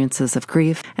experiences of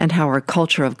grief, and how our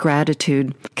culture of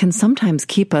gratitude can sometimes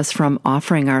keep us from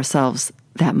offering ourselves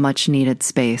that much-needed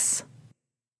space.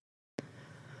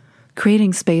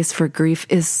 Creating space for grief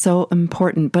is so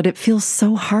important, but it feels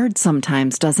so hard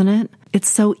sometimes, doesn't it? It's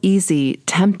so easy,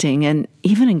 tempting, and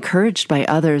even encouraged by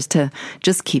others to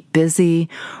just keep busy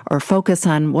or focus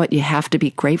on what you have to be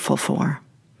grateful for.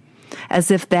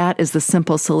 As if that is the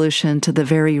simple solution to the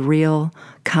very real,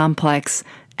 complex,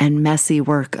 and messy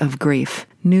work of grief.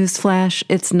 Newsflash,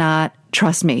 it's not.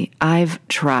 Trust me, I've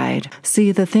tried.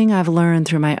 See, the thing I've learned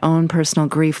through my own personal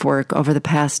grief work over the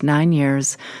past 9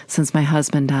 years since my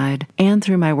husband died, and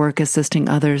through my work assisting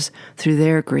others through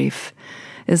their grief,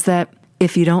 is that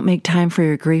if you don't make time for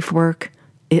your grief work,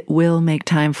 it will make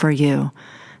time for you.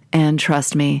 And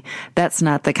trust me, that's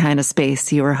not the kind of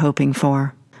space you are hoping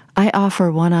for. I offer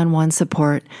one-on-one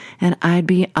support, and I'd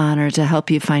be honored to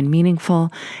help you find meaningful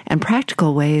and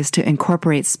practical ways to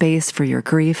incorporate space for your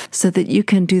grief so that you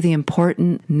can do the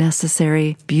important,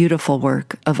 necessary, beautiful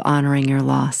work of honoring your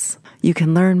loss. You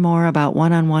can learn more about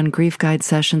one-on-one grief guide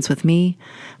sessions with me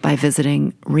by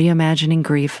visiting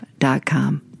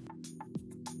reimagininggrief.com.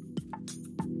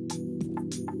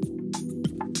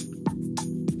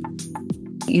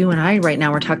 You and I right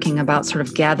now are talking about sort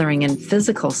of gathering in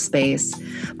physical space.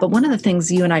 But one of the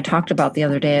things you and I talked about the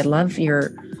other day, I love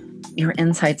your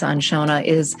insights on, Shona,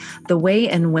 is the way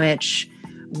in which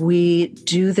we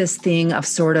do this thing of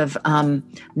sort of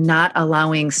not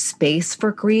allowing space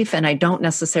for grief. And I don't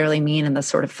necessarily mean in the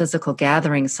sort of physical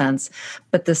gathering sense,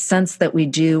 but the sense that we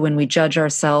do when we judge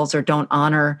ourselves or don't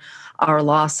honor our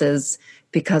losses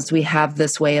because we have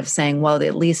this way of saying, well,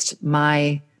 at least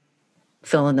my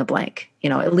fill in the blank.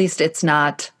 At least it's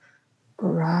not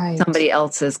right. Somebody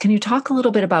else's. Can you talk a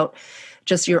little bit about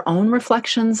just your own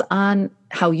reflections on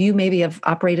how you maybe have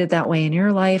operated that way in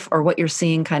your life, or what you're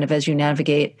seeing kind of as you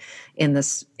navigate in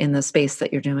the space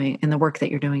that you're doing, in the work that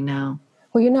you're doing now?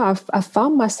 Well, I've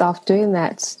found myself doing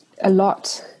that a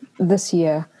lot this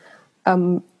year.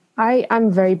 I'm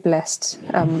very blessed,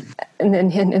 and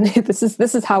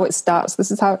this is how it starts.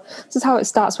 This is how it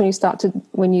starts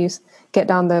when you get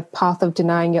down the path of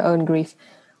denying your own grief.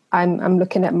 I'm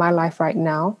looking at my life right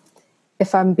now.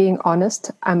 If I'm being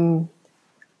honest,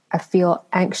 I feel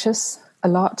anxious a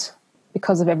lot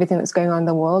because of everything that's going on in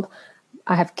the world.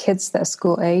 I have kids that are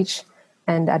school age,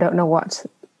 and I don't know what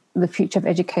the future of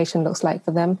education looks like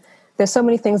for them. There's so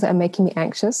many things that are making me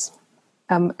anxious.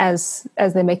 As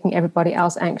they're making everybody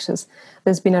else anxious.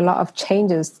 There's been a lot of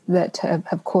changes that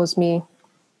have caused me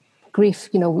grief.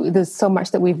 There's so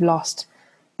much that we've lost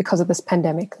because of this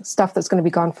pandemic, stuff that's going to be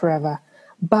gone forever.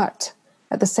 But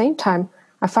at the same time,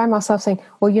 I find myself saying,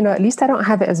 well, at least I don't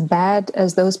have it as bad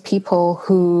as those people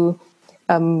who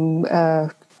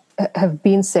have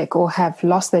been sick or have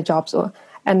lost their jobs.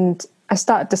 And I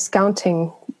start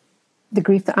discounting the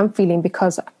grief that I'm feeling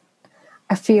because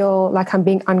I feel like I'm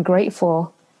being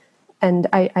ungrateful, and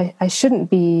I shouldn't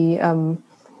be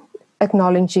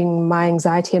acknowledging my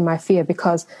anxiety and my fear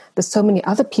because there's so many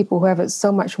other people who have it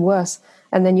so much worse.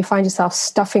 And then you find yourself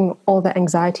stuffing all the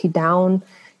anxiety down,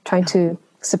 trying to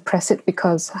suppress it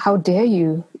because how dare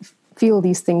you feel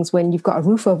these things when you've got a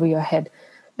roof over your head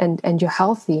and you're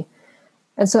healthy.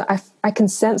 And so I can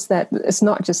sense that it's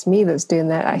not just me that's doing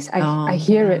that. I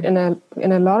hear it in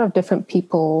a lot of different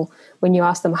people when you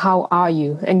ask them, how are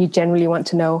you? And you generally want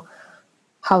to know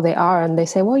how they are. And they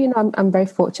say, well, I'm very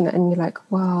fortunate. And you're like,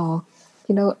 wow,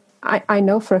 I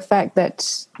know for a fact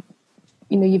that,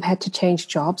 you've had to change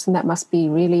jobs, and that must be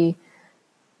really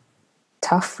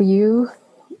tough for you.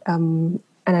 And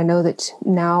I know that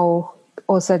now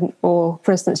all of a sudden, or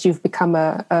for instance, you've become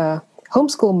a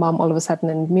homeschool mom all of a sudden,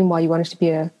 and meanwhile you wanted to be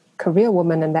a career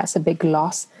woman, and that's a big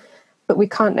loss. But we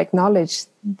can't acknowledge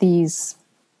these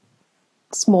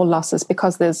small losses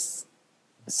because there's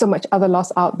so much other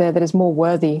loss out there that is more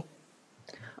worthy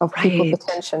of people's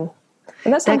attention.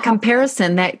 And that's that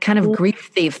comparison, that kind of grief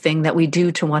thief thing that we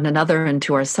do to one another and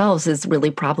to ourselves is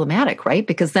really problematic, right?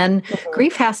 Because then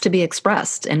grief has to be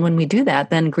expressed. And when we do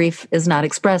that, then grief is not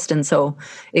expressed. And so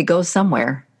it goes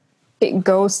somewhere. It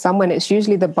goes somewhere. And it's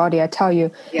usually the body. I tell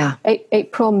you, Yeah.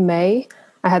 April, May,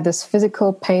 I had this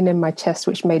physical pain in my chest,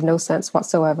 which made no sense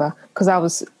whatsoever because I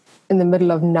was in the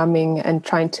middle of numbing and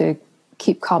trying to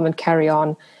keep calm and carry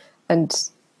on. And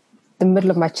the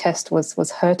middle of my chest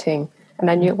was hurting.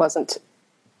 And I knew it wasn't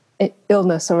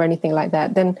illness or anything like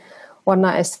that. Then one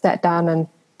night I sat down and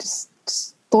just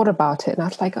thought about it, and I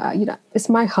was like, it's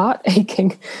my heart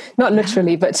aching, not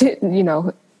literally, but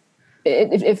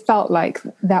it felt like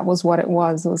that was what it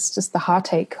was. It was just the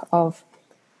heartache of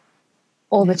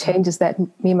all the changes that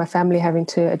me and my family having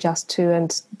to adjust to,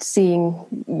 and seeing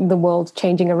the world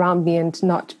changing around me and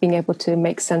not being able to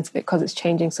make sense of it because it's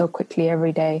changing so quickly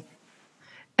every day.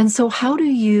 And so how do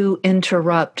you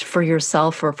interrupt for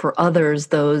yourself or for others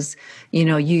those,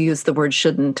 you use the word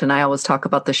shouldn't, and I always talk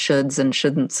about the shoulds and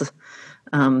shouldn'ts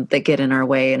that get in our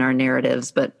way in our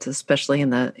narratives, but especially in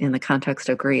the context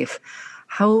of grief.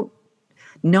 How,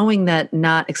 knowing that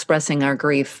not expressing our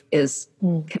grief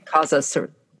can cause us,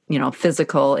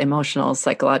 physical, emotional,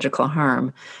 psychological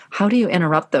harm, how do you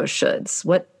interrupt those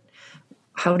shoulds?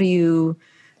 How do you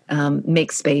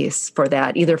make space for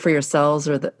that, either for yourselves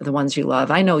or the ones you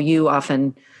love? I know you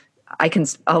often,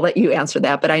 I'll let you answer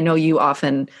that, but I know you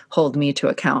often hold me to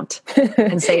account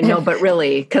and say, no, but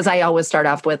really, because I always start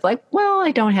off with like, well,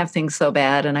 I don't have things so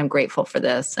bad and I'm grateful for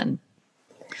this. And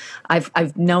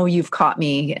I've know you've caught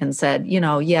me and said,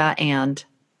 yeah, and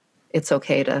it's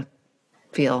okay to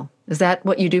feel. Is that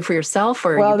what you do for yourself?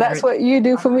 Or well, that's what you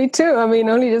do for me too. I mean,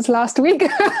 only just last week,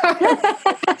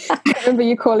 I remember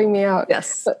you calling me out.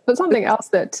 Yes. But something else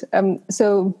that,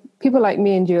 so people like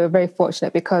me and you are very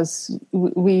fortunate because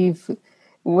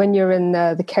when you're in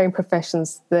the caring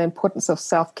professions, the importance of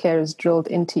self-care is drilled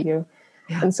into you.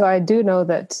 Yeah. And so I do know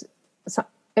that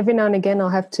every now and again, I'll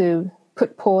have to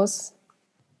put pause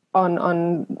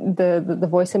on the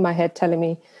voice in my head telling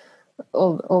me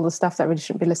all the stuff that I really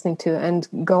shouldn't be listening to, and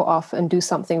go off and do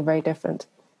something very different.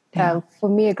 Yeah. For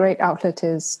me, a great outlet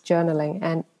is journaling,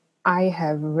 and I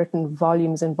have written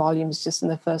volumes and volumes just in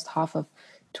the first half of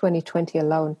 2020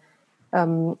 alone.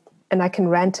 And I can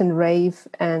rant and rave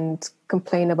and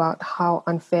complain about how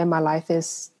unfair my life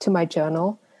is to my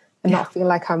journal and not feel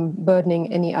like I'm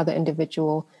burdening any other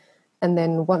individual. And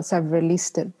then once I've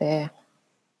released it there,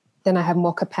 then I have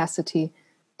more capacity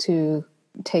to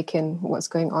take in what's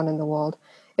going on in the world.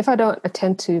 If I don't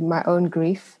attend to my own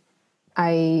grief,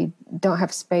 I don't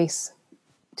have space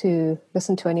to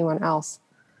listen to anyone else.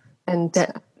 And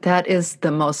that is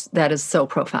so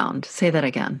profound. Say that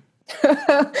again.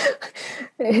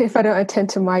 If I don't attend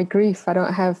to my grief, I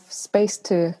don't have space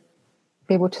to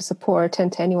be able to support or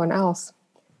attend to anyone else.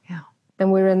 Yeah.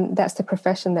 And that's the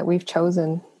profession that we've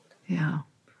chosen. Yeah.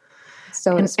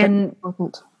 So it's very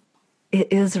important.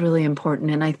 It is really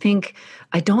important. And I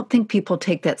don't think people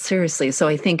take that seriously. So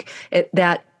I think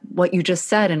that what you just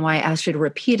said and why I asked you to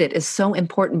repeat it is so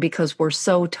important, because we're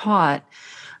so taught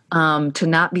to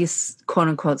not be quote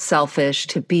unquote selfish,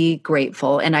 to be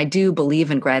grateful. And I do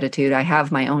believe in gratitude. I have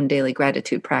my own daily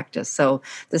gratitude practice. So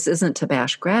this isn't to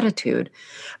bash gratitude,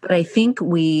 but I think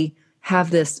we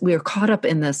are caught up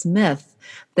in this myth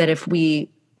that if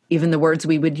even the words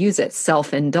we would use it,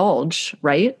 self-indulge,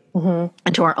 right? Mm-hmm.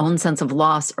 Into our own sense of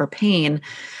loss or pain,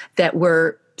 that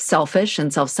we're selfish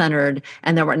and self-centered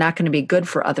and that we're not going to be good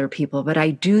for other people. But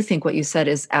I do think what you said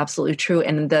is absolutely true.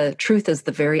 And the truth is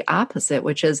the very opposite,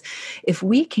 which is if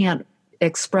we can't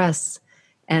express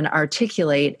and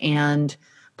articulate and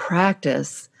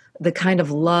practice the kind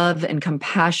of love and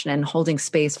compassion and holding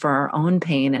space for our own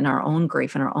pain and our own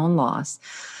grief and our own loss,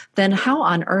 then how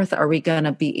on earth are we going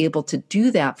to be able to do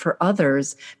that for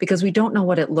others? Because we don't know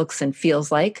what it looks and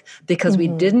feels like, because we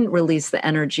didn't release the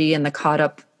energy and the caught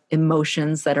up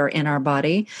emotions that are in our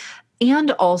body.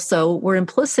 And also we're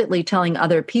implicitly telling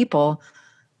other people,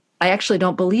 I actually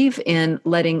don't believe in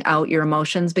letting out your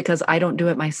emotions because I don't do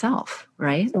it myself,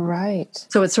 right? Right.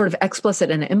 So it's sort of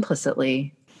explicit and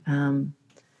implicitly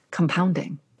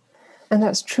compounding. And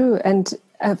that's true. And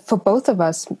for both of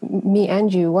us, me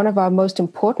and you, one of our most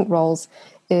important roles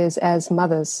is as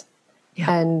mothers.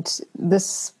 Yeah. And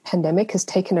this pandemic has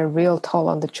taken a real toll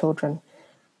on the children.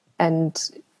 And,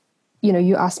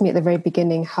 you asked me at the very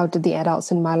beginning, how did the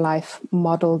adults in my life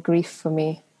model grief for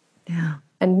me? Yeah.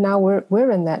 And now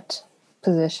we're in that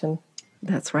position.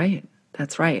 That's right.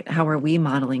 That's right. How are we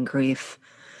modeling grief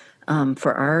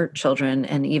for our children,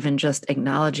 and even just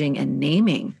acknowledging and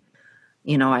naming?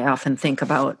 I often think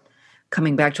about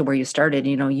coming back to where you started,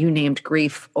 you named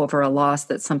grief over a loss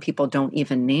that some people don't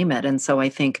even name it. And so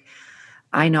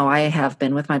I know I have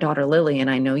been with my daughter Lily, and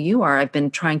I know you are. I've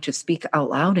been trying to speak out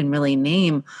loud and really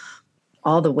name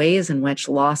all the ways in which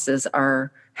losses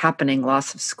are happening: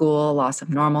 loss of school, loss of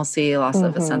normalcy, loss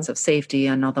of a sense of safety,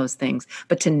 and all those things.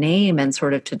 But to name and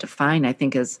sort of to define, I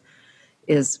think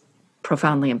is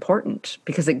profoundly important,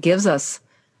 because it gives us,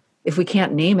 if we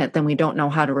can't name it, then we don't know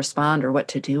how to respond or what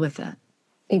to do with it.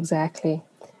 Exactly.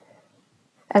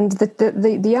 And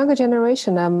the younger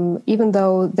generation, even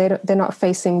though they're not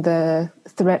facing the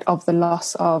threat of the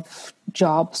loss of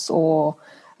jobs, or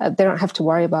they don't have to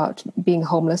worry about being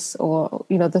homeless, or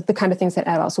the kind of things that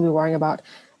adults will be worrying about.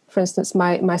 For instance,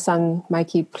 my son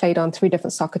Mikey played on 3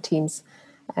 different soccer teams,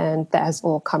 and that has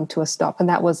all come to a stop. And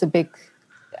that was a big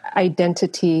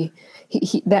identity.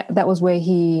 That was where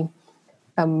he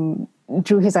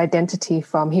drew his identity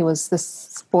from. He was this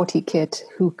sporty kid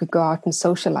who could go out and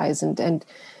socialize and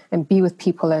be with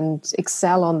people and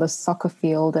excel on the soccer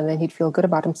field, and then he'd feel good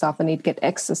about himself and he'd get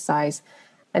exercise.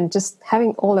 And just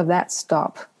having all of that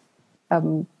stop,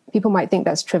 people might think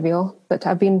that's trivial, but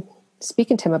I've been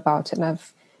speaking to him about it, and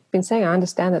I've been saying, I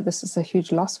understand that this is a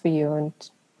huge loss for you, and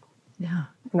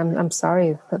I'm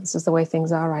sorry that this is the way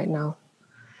things are right now.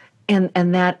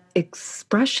 And that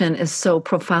expression is so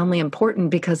profoundly important,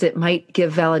 because it might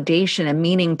give validation and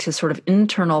meaning to sort of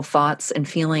internal thoughts and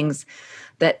feelings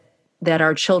that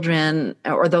our children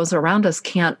or those around us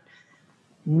can't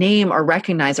name or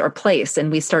recognize or place.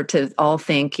 And we start to all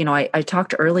think, I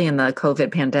talked early in the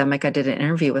COVID pandemic, I did an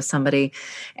interview with somebody,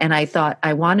 and I thought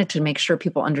I wanted to make sure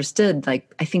people understood,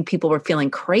 I think people were feeling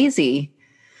crazy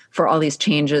for all these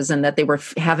changes, and that they were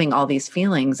having all these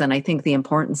feelings. And I think the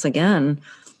importance, again,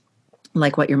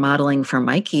 like what you're modeling for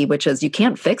Mikey, which is you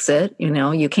can't fix it.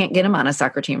 You can't get him on a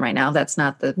soccer team right now. That's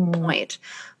not the point.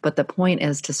 But the point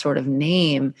is to sort of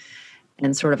name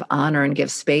and sort of honor and give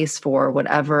space for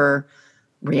whatever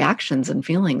reactions and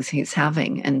feelings he's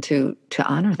having, and to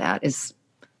honor that is,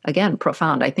 again,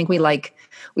 profound. I think we like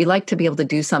to be able to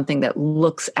do something that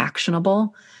looks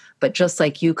actionable, but just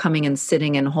like you coming and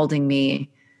sitting and holding me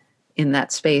in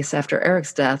that space after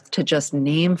Eric's death, to just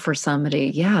name for somebody,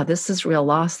 yeah, this is real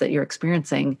loss that you're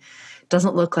experiencing. It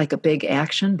doesn't look like a big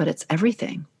action, but it's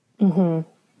everything. Mm-hmm.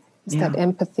 It's that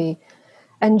empathy.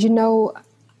 And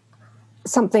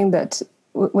something that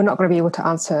we're not going to be able to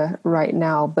answer right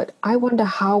now, but I wonder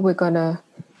how we're going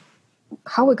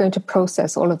to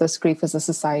process all of this grief as a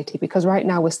society, because right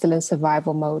now we're still in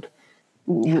survival mode.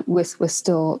 Yeah. We're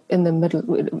still in the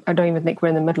middle. I don't even think we're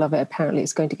in the middle of it. Apparently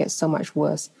it's going to get so much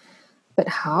worse. But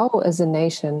how, as a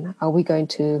nation, are we going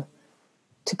to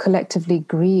collectively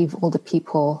grieve all the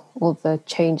people, all the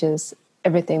changes,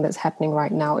 everything that's happening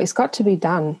right now? It's got to be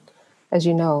done, as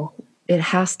you know. It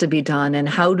has to be done. And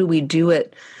how do we do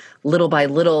it little by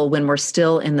little when we're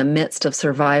still in the midst of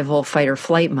survival, fight or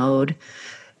flight mode,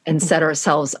 and set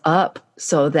ourselves up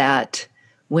so that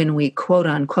when we quote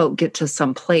unquote get to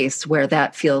some place where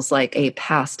that feels like a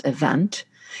past event,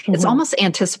 it's almost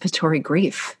anticipatory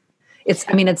grief. It's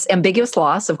ambiguous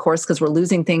loss, of course, because we're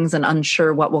losing things and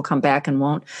unsure what will come back and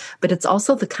won't. But it's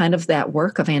also the kind of that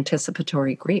work of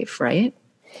anticipatory grief, right?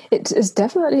 It is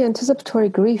definitely anticipatory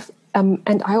grief. And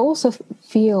I also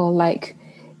feel like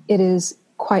it is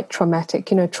quite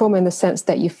traumatic. Trauma in the sense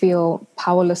that you feel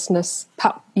powerlessness.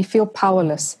 You feel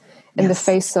powerless in the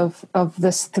face of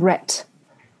this threat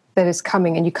that is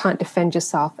coming, and you can't defend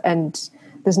yourself, and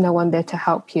there's no one there to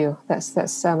help you. That's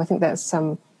I think that's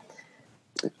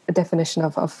a definition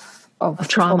of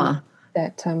trauma.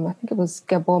 That I think it was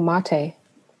Gabor Mate.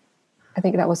 I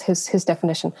think that was his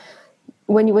definition.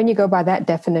 When you go by that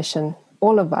definition,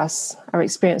 all of us are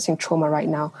experiencing trauma right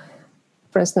now.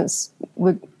 For instance,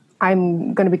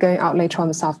 I'm going to be going out later on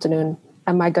this afternoon.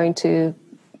 Am I going to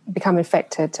become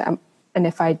infected? And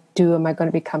if I do, am I going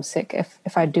to become sick?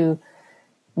 If I do,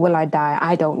 will I die?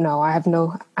 I don't know.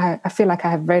 I feel like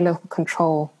I have very little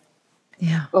control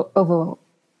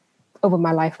over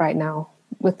my life right now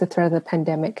with the threat of the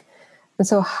pandemic. And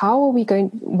so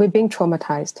we're being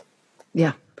traumatized.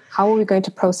 Yeah. How are we going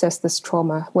to process this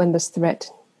trauma when this threat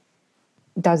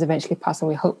does eventually pass, and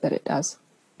we hope that it does?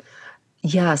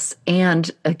 Yes.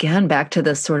 And again, back to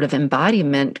this sort of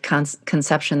embodiment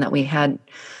conception that we had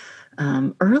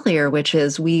earlier, which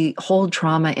is we hold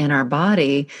trauma in our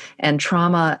body, and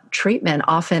trauma treatment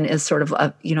often is sort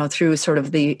of, through sort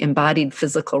of the embodied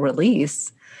physical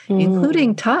release,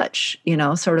 including touch,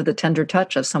 sort of the tender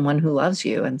touch of someone who loves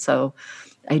you. And so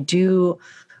I do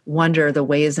wonder the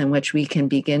ways in which we can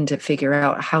begin to figure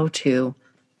out how to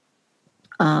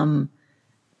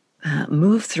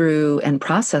move through and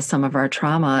process some of our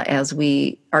trauma as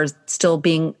we are still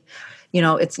being,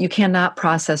 you cannot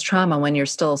process trauma when you're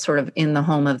still sort of in the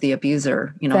home of the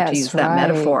abuser, to use that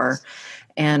metaphor.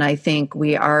 And I think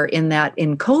we are in that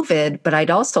in COVID, but I'd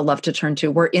also love to turn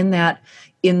to, we're in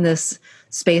this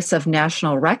space of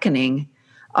national reckoning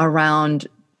around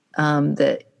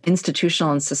the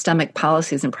institutional and systemic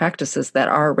policies and practices that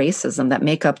are racism, that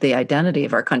make up the identity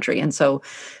of our country. And so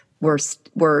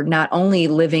we're not only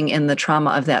living in the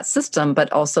trauma of that system,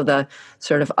 but also the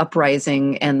sort of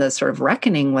uprising and the sort of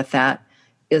reckoning with that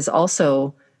is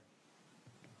also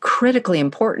critically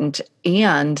important.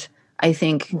 And I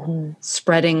think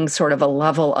spreading sort of a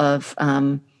level of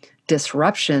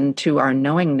disruption to our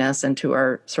knowingness and to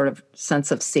our sort of sense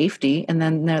of safety. And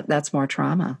then that's more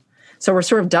trauma. So we're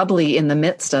sort of doubly in the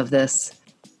midst of this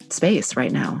space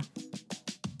right now.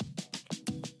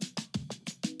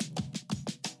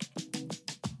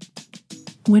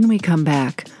 When we come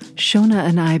back, Shona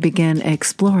and I begin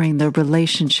exploring the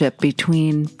relationship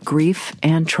between grief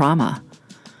and trauma,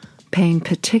 paying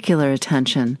particular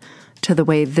attention to the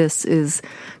way this is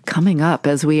coming up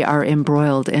as we are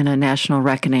embroiled in a national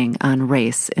reckoning on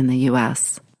race in the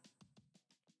U.S.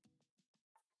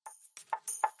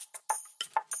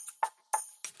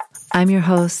 I'm your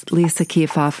host, Lisa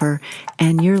Kiefhofer,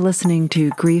 and you're listening to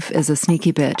Grief is a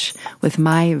Sneaky Bitch with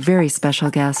my very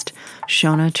special guest,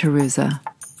 Shona Terusa.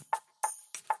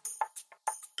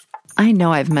 I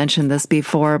know I've mentioned this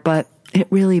before, but it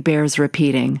really bears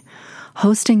repeating.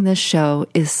 Hosting this show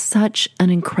is such an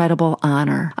incredible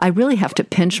honor. I really have to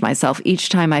pinch myself each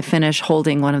time I finish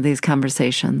holding one of these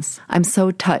conversations. I'm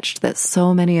so touched that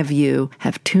so many of you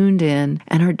have tuned in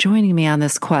and are joining me on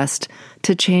this quest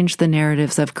to change the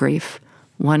narratives of grief,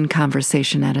 one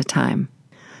conversation at a time.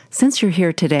 Since you're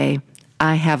here today,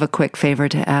 I have a quick favor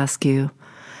to ask you.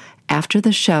 After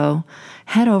the show,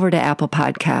 head over to Apple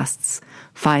Podcasts,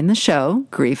 find the show,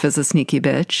 Grief is a Sneaky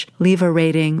Bitch, leave a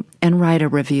rating, and write a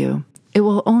review. It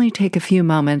will only take a few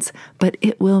moments, but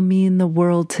it will mean the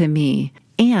world to me.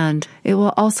 And it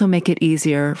will also make it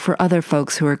easier for other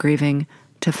folks who are grieving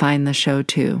to find the show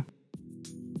too.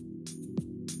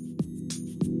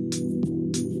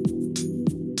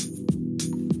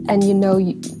 And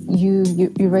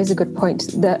you raise a good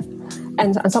point,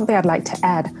 and something I'd like to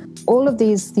add. All of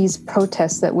these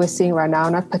protests that we're seeing right now,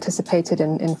 and I've participated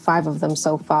in 5 of them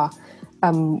so far,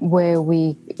 where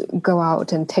we go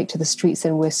out and take to the streets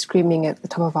and we're screaming at the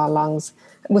top of our lungs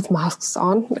with masks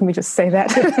on. Let me just say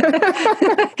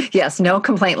that. Yes, no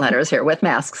complaint letters here, with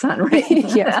masks on, right?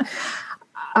 Yes.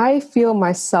 I feel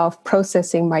myself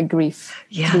processing my grief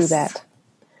through that.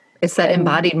 It's that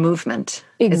embodied movement.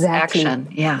 Exactly. It's action,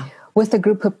 yeah. With a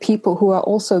group of people who are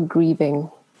also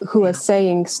grieving, who are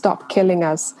saying, stop killing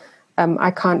us,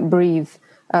 I can't breathe,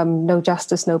 no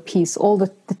justice, no peace, all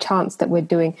the chants that we're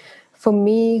doing. For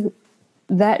me,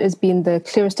 that has been the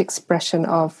clearest expression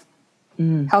of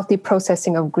healthy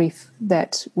processing of grief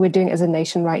that we're doing as a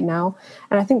nation right now.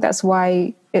 And I think that's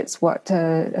why it's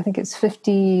I think it's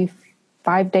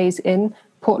 55 days in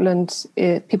Portland.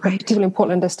 People in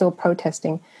Portland are still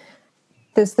protesting.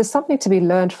 There's something to be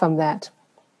learned from that.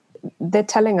 They're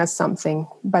telling us something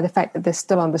by the fact that they're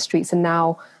still on the streets. And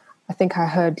now, I think I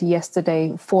heard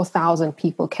yesterday, 4,000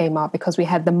 people came out because we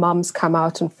had the mums come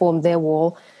out and form their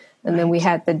wall. And then we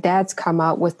had the dads come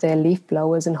out with their leaf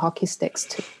blowers and hockey sticks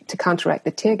to counteract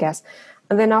the tear gas.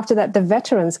 And then after that, the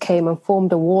veterans came and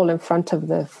formed a wall in front of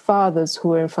the fathers who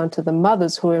were in front of the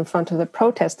mothers who were in front of the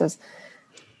protesters.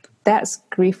 That's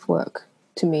grief work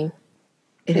to me.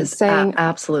 It is saying,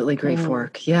 absolutely grief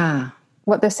work, yeah.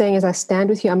 What they're saying is, I stand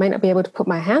with you. I may not be able to put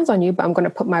my hands on you, but I'm going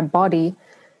to put my body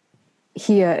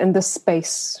here in this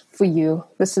space for you.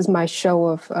 This is my show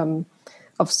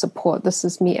of support. This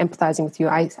is me empathizing with you.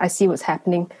 I see what's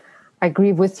happening. I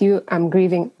grieve with you. I'm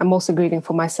grieving. I'm also grieving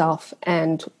for myself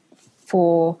and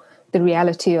for the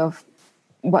reality of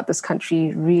what this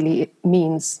country really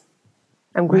means.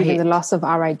 I'm grieving the loss of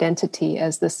our identity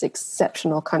as this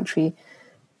exceptional country.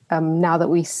 Now that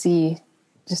we see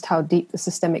just how deep the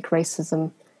systemic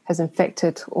racism has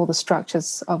infected all the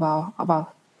structures of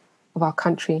our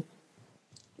country.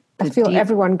 I feel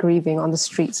everyone grieving on the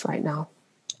streets right now.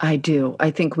 I do.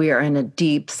 I think we are in a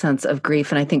deep sense of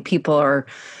grief, and I think people are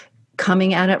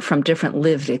coming at it from different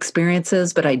lived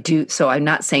experiences, but so I'm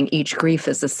not saying each grief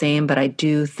is the same, but I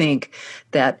do think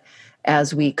that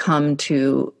as we come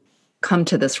to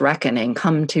this reckoning,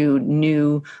 come to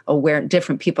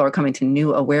different people are coming to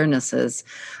new awarenesses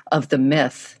of the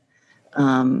myth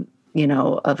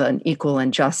of an equal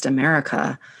and just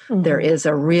America, there is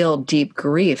a real deep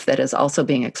grief that is also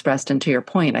being expressed. And to your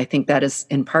point, I think that is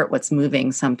in part what's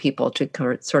moving some people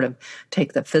to sort of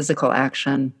take the physical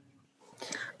action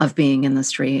of being in the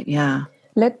street. Yeah.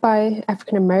 Led by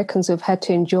African Americans who've had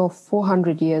to endure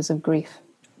 400 years of grief.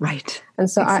 Right. And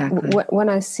so exactly. when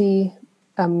I see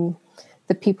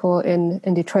the people in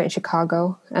Detroit and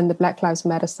Chicago and the Black Lives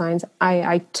Matter signs,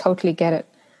 I totally get it.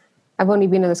 I've only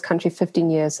been in this country 15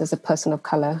 years as a person of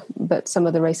color, but some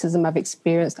of the racism I've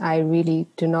experienced, I really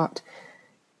do not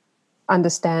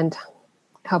understand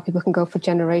how people can go for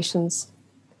generations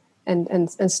and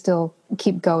still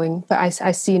keep going. But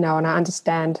I see now and I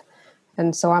understand.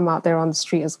 And so I'm out there on the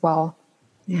street as well.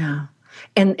 Yeah.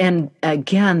 And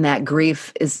again, that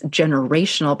grief is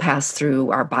generational, passed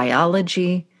through our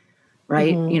biology,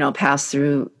 right? Passed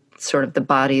through sort of the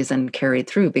bodies and carried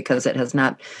through because it has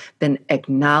not been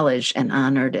acknowledged and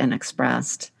honored and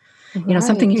expressed. Right.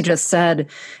 Something you just said,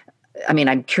 I mean,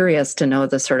 I'm curious to know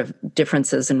the sort of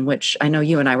differences in which I know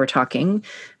you and I were talking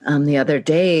the other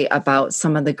day about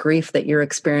some of the grief that you're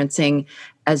experiencing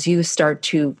as you start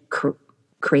to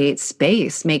create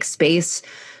space, make space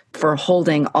for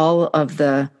holding all of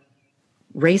the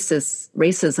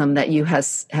racism that you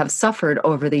have suffered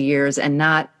over the years and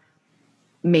not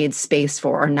made space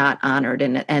for or not honored,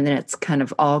 and it's kind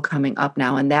of all coming up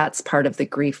now, and that's part of the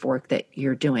grief work that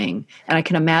you're doing. And I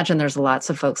can imagine there's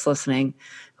lots of folks listening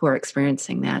who are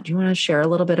experiencing that. Do you want to share a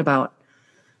little bit about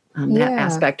that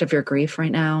aspect of your grief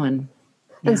right now? And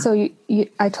so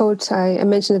I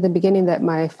mentioned at the beginning that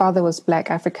my father was Black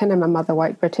African and my mother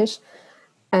white British,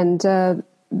 and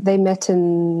they met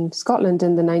in Scotland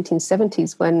in the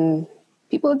 1970s when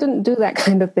people didn't do that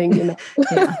kind of thing, it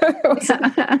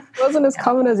wasn't as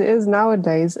common as it is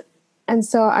nowadays. And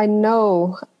so I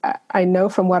know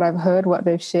from what I've heard, what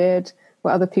they've shared,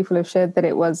 what other people have shared, that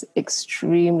it was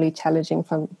extremely challenging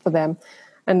for them.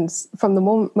 And from the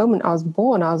moment I was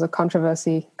born, I was a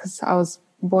controversy because I was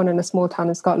born in a small town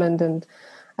in Scotland. And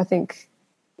I think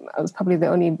I was probably the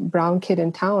only brown kid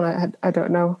in town. I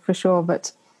don't know for sure.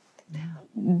 But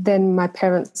then my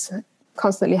parents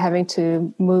constantly having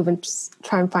to move and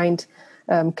try and find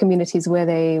communities where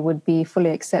they would be fully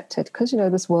accepted. Because,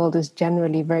 this world is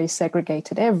generally very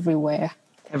segregated everywhere.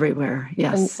 Everywhere,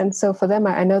 yes. And so for them,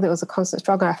 I know there was a constant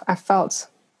struggle. I felt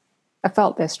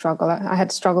their struggle. I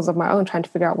had struggles of my own trying to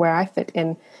figure out where I fit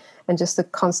in, and just the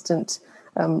constant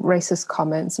racist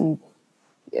comments and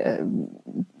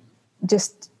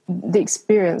just the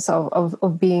experience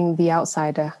of being the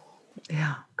outsider.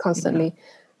 Yeah, constantly.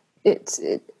 It's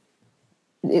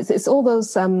all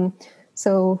those.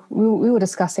 So we were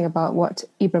discussing about what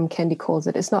Ibram Kendi calls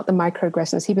it. It's not the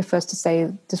microaggressions. He prefers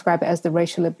to describe it as the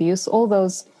racial abuse. All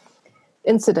those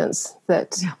incidents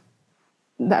that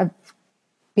have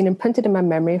been imprinted in my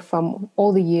memory from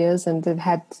all the years, and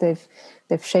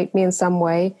they've shaped me in some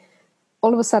way.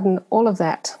 All of a sudden, all of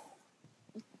that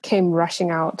came rushing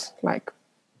out. Like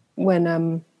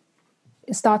when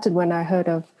it started when I heard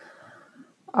of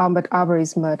Ahmaud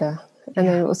Arbery's murder. And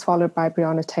then it was followed by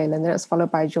Breonna Taylor, and then it was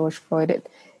followed by George Floyd.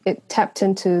 It tapped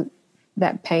into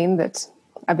that pain that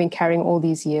I've been carrying all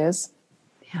these years.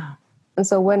 Yeah. And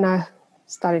so when I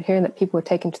started hearing that people were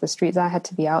taken to the streets, I had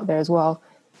to be out there as well,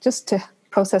 just to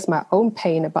process my own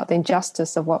pain about the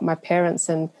injustice of what my parents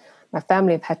and my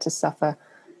family have had to suffer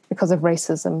because of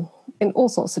racism in all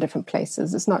sorts of different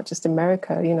places. It's not just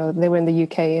America. They were in the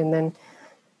UK and then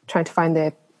trying to find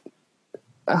a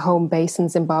home base in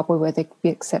Zimbabwe where they could be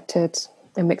accepted,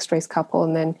 a mixed race couple,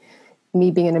 and then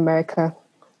me being in America,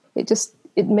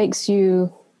 it makes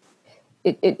you,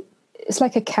 it's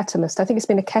like a catalyst. I think it's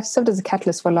been served as a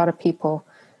catalyst for a lot of people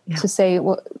to say,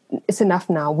 well, it's enough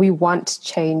now. We want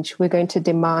change. We're going to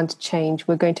demand change.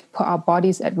 We're going to put our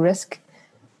bodies at risk,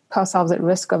 put ourselves at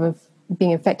risk of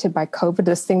being infected by COVID,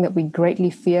 this thing that we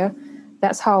greatly fear.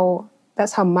 That's how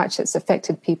much it's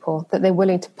affected people, that they're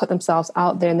willing to put themselves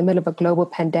out there in the middle of a global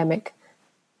pandemic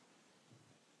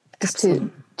just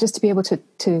to be able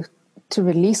to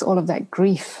release all of that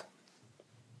grief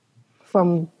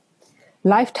from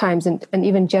lifetimes and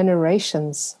even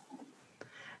generations.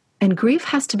 And grief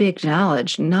has to be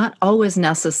acknowledged, not always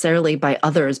necessarily by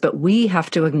others, but we have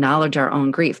to acknowledge our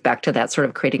own grief, back to that sort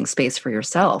of creating space for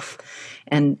yourself.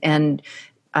 And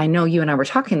I know you and I were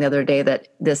talking the other day that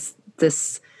this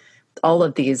all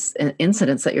of these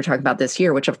incidents that you're talking about this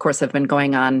year, which of course have been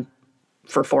going on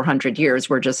for 400 years,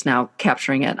 we're just now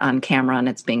capturing it on camera and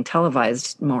it's being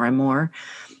televised more and more,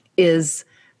 is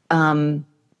a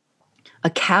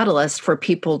catalyst for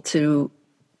people to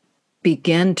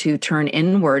begin to turn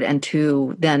inward and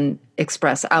to then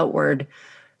express outward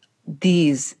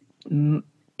these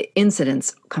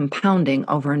incidents compounding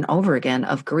over and over again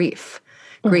of grief,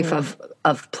 grief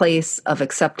of place, of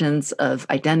acceptance, of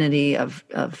identity, of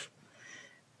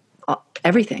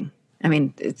everything. I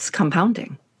mean, it's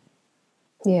compounding.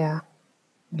 Yeah.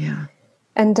 Yeah.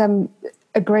 And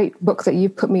a great book that you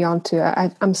put me onto,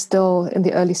 I'm still in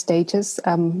the early stages,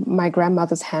 My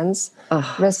Grandmother's Hands,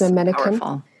 Resmaa Menakem,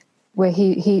 powerful. where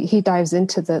he dives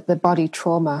into the body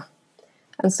trauma.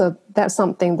 And so that's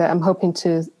something that I'm hoping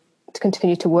to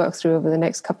continue to work through over the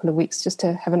next couple of weeks, just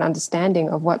to have an understanding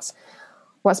of what's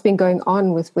been going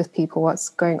on with people, what's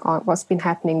been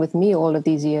happening with me all of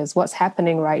these years, what's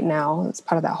happening right now. It's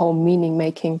part of that whole meaning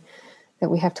making that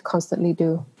we have to constantly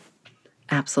do.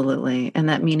 Absolutely. And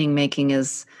that meaning making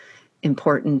is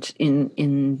important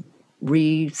in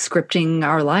re-scripting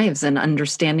our lives and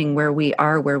understanding where we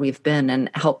are, where we've been,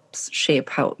 and helps shape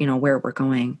how, where we're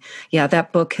going. Yeah,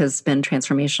 that book has been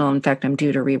transformational. In fact, I'm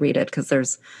due to reread it because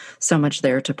there's so much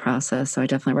there to process. So I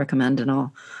definitely recommend, and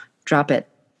I'll drop it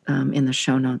in the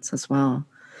show notes as well.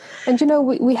 And,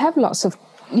 we have lots of,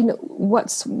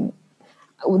 what's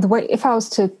the way, if I was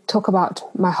to talk about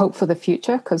my hope for the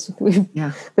future, because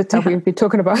the topic we've been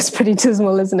talking about is pretty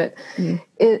dismal, isn't it? Yeah.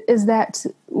 Is that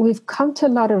we've come to a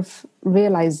lot of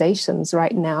realizations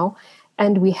right now,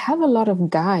 and we have a lot of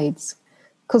guides.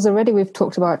 Because already we've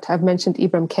talked about, I've mentioned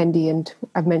Ibram Kendi and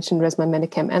I've mentioned Resmaa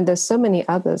Menakem, and there's so many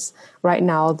others right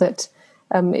now that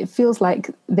it feels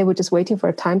like they were just waiting for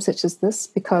a time such as this,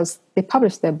 because they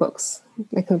published their books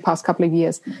like in the past couple of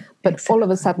years, but all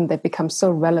of a sudden they've become so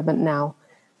relevant now.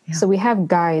 Yeah. So we have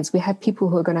guides, we have people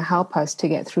who are going to help us to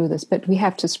get through this, but we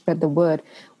have to spread the word,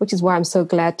 which is why I'm so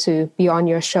glad to be on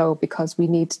your show, because we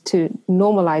need to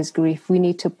normalize grief. We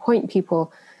need to point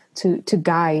people to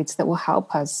guides that will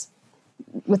help us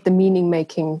with the meaning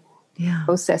making,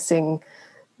 processing,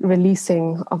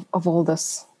 releasing of all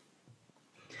this.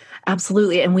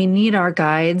 Absolutely. And we need our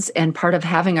guides. And part of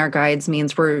having our guides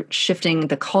means we're shifting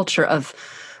the culture of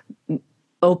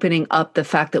opening up the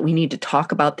fact that we need to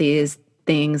talk about these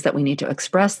things, that we need to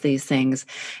express these things.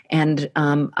 And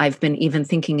I've been even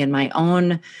thinking in my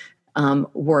own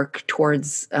work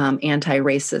towards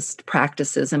anti-racist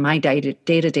practices in my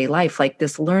day-to-day life, like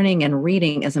this learning and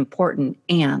reading is important.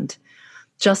 And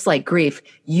just like grief,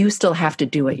 you still have to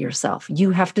do it yourself. You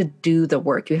have to do the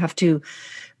work. You have to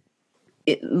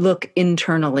look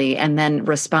internally and then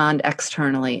respond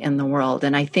externally in the world.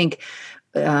 And I think,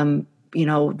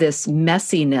 this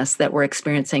messiness that we're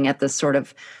experiencing at this sort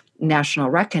of national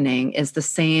reckoning is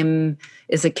akin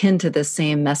to the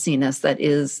same messiness that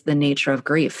is the nature of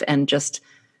grief, and just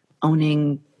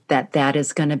owning that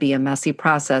is going to be a messy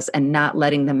process and not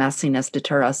letting the messiness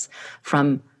deter us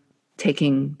from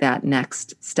taking that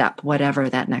next step, whatever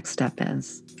that next step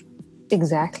is.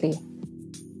 Exactly.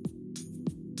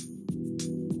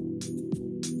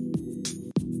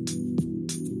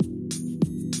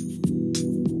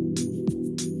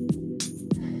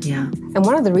 Yeah. And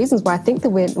one of the reasons why I think that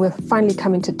we're finally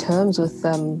coming to terms with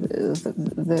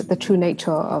the true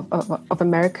nature of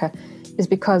America is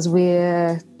because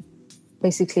we're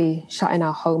basically shut in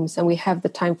our homes, and we have the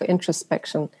time for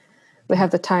introspection. We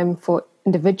have the time for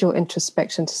individual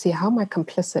introspection to see, how am I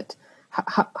complicit?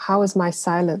 How is my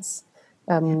silence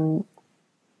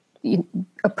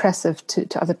oppressive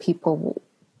to other people?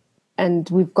 And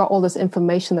we've got all this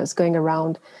information that's going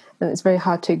around, and it's very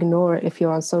hard to ignore it if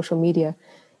you're on social media.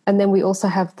 And then we also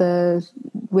have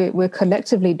we're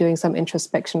collectively doing some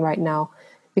introspection right now,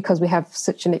 because we have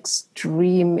such an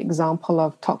extreme example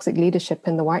of toxic leadership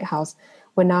in the White House.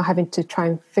 We're now having to try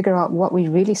and figure out what we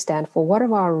really stand for. What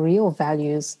are our real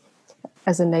values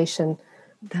as a nation?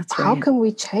 That's right. How can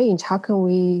we change? How can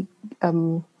we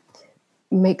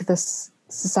make this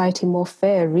society more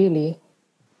fair, really?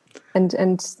 And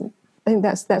I think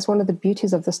that's one of the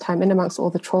beauties of this time, in amongst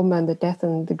all the trauma and the death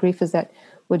and the grief, is that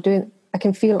I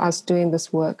can feel us doing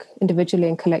this work individually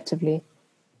and collectively.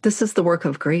 This is the work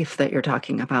of grief that you're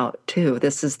talking about too.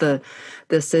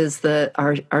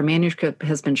 Our manuscript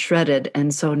has been shredded,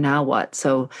 and so now what?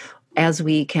 So as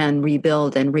we can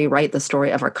rebuild and rewrite the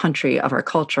story of our country, of our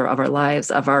culture, of our lives,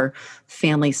 of our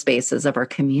family spaces, of our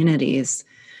communities,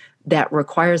 that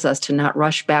requires us to not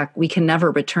rush back. We can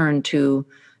never return to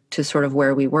sort of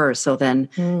where we were. So then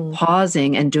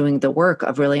pausing and doing the work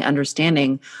of really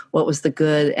understanding what was the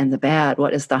good and the bad,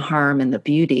 what is the harm and the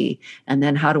beauty, and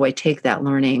then how do I take that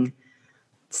learning,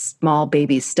 small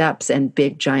baby steps and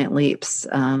big giant leaps,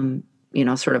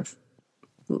 sort of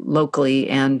locally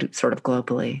and sort of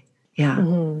globally. Yeah.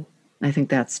 Mm-hmm. I think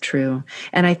that's true.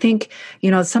 And I think,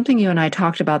 something you and I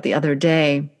talked about the other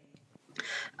day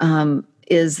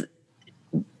is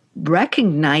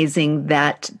recognizing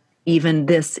that even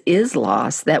this is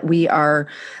loss, that we are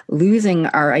losing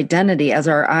our identity as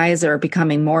our eyes are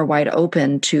becoming more wide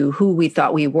open to who we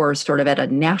thought we were sort of at a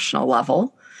national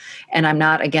level. And I'm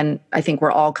not, again, I think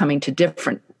we're all coming to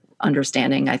different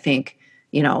understanding. I think,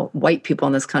 white people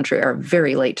in this country are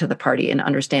very late to the party in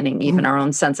understanding even our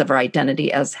own sense of our identity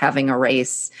as having a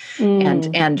race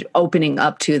and opening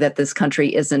up to that this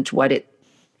country isn't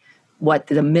what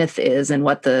the myth is and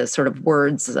what the sort of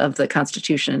words of the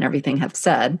Constitution and everything have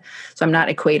said. So I'm not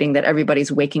equating that everybody's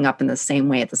waking up in the same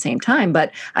way at the same time,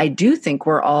 but I do think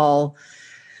we're all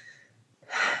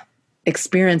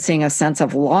experiencing a sense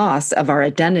of loss of our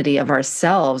identity, of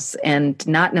ourselves, and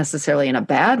not necessarily in a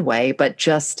bad way, but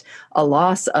just a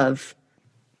loss of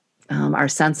our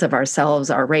sense of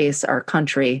ourselves, our race, our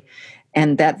country,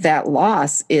 and that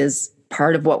loss is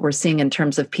part of what we're seeing in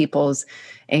terms of people's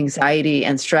anxiety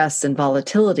and stress and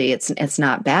volatility. It's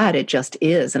not bad, it just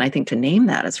is. And I think to name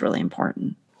that is really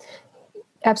important.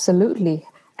 Absolutely.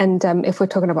 And if we're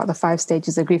talking about the 5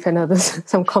 stages of grief, I know there's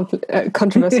some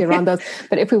controversy around those,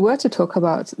 but if we were to talk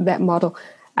about that model,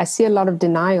 I see a lot of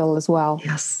denial as well.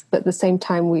 Yes. But at the same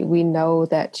time, we know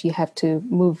that you have to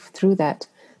move through that.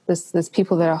 There's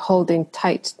people that are holding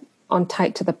tight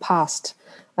to the past.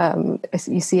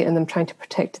 You see it in them trying to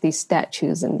protect these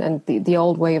statues and the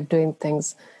old way of doing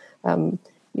things.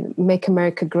 Make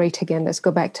America great again. Let's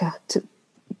go back to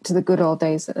the good old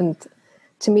days. And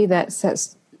to me,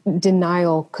 that's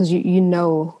denial, because you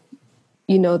know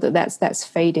that's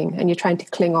fading, and you're trying to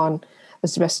cling on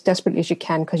as desperately as you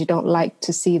can because you don't like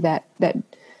to see that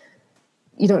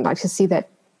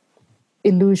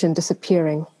illusion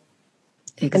disappearing.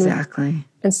 Exactly.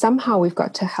 And somehow we've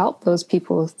got to help those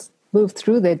people move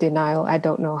through their denial. I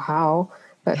don't know how,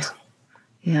 but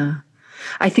yeah.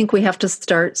 I think we have to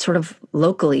start sort of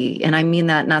locally, and I mean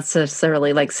that not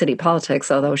necessarily like city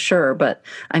politics, although sure, but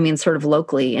I mean sort of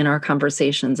locally in our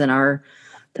conversations and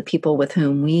the people with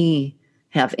whom we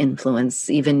have influence,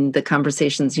 even the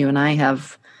conversations you and I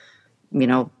have,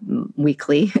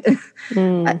 weekly,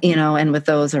 and with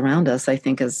those around us, I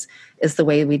think is the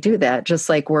way we do that. Just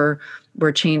like we're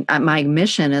change. My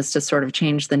mission is to sort of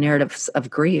change the narratives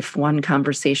of grief, one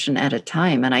conversation at a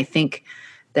time, and I think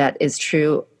that is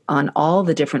true on all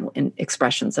the different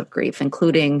expressions of grief,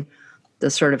 including the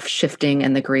sort of shifting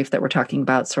and the grief that we're talking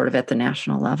about sort of at the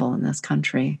national level in this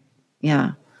country.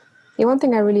 Yeah. Yeah, one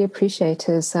thing I really appreciate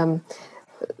is the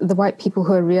white people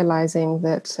who are realizing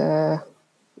that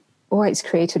whites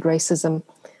created racism.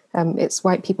 It's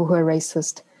white people who are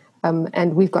racist.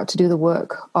 And we've got to do the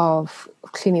work of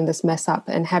cleaning this mess up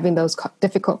and having those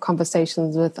difficult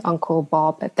conversations with Uncle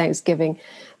Bob at Thanksgiving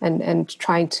and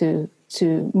trying to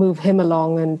move him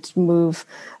along and move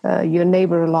your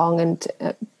neighbor along. And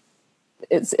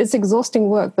it's exhausting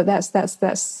work, but that's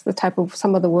the type of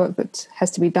some of the work that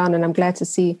has to be done. And I'm glad to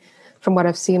see from what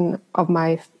I've seen of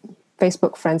my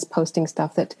Facebook friends posting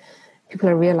stuff that people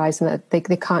are realizing that they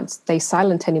can't stay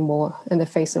silent anymore in the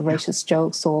face of racist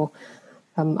jokes or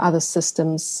other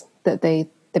systems that they're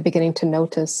beginning to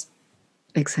notice.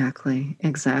 Exactly.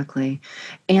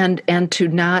 And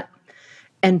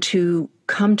to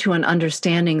come to an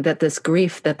understanding that this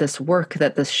grief, that this work,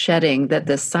 that this shedding, that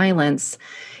this silence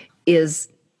is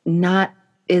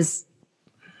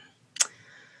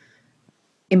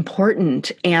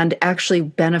important and actually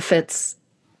benefits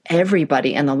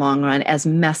everybody in the long run, as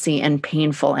messy and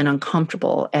painful and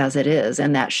uncomfortable as it is.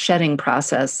 And that shedding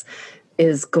process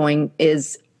I'm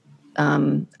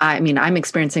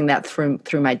experiencing that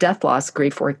through my death loss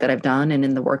grief work that I've done and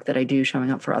in the work that I do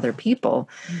showing up for other people,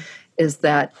 is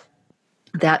that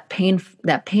pain,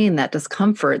 that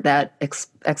discomfort, that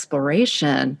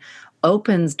exploration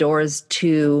opens doors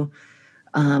to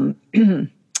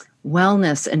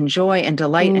wellness and joy and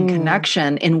delight and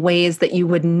connection in ways that you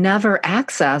would never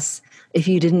access if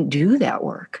you didn't do that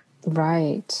work.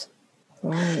 Right.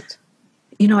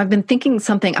 I've been thinking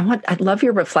something. I'd love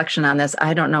your reflection on this.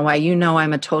 I don't know why.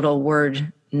 I'm a total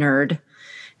word nerd,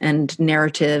 and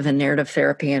narrative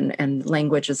therapy and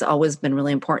language has always been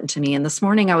really important to me. And this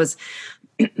morning I was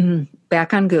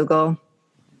back on Google,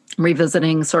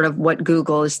 revisiting sort of what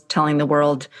Google is telling the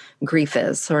world grief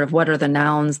is, sort of what are the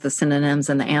nouns, the synonyms,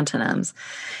 and the antonyms.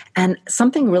 And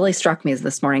something really struck me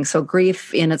this morning. So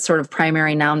grief in its sort of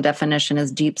primary noun definition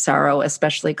is deep sorrow,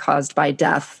 especially caused by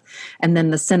death. And then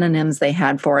the synonyms they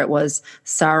had for it was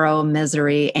sorrow,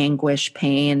 misery, anguish,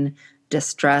 pain,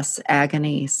 distress,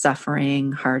 agony,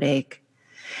 suffering, heartache.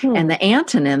 And the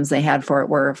antonyms they had for it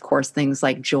were, of course, things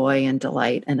like joy and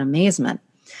delight and amazement.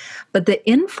 But the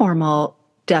informal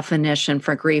definition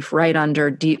for grief right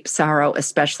under deep sorrow,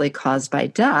 especially caused by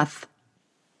death,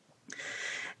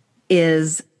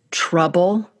 is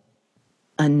trouble,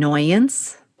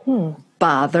 annoyance,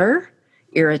 bother,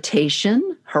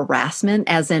 irritation, harassment,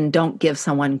 as in don't give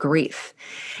someone grief.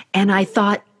 And I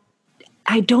thought,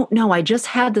 I don't know. I just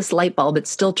had this light bulb. It's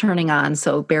still turning on.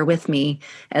 So bear with me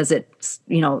as it,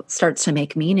 starts to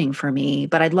make meaning for me.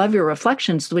 But I love your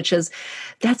reflections, which is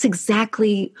that's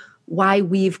exactly why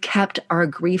we've kept our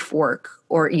grief work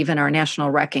or even our national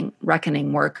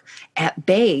reckoning work at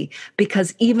bay,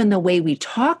 because even the way we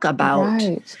talk about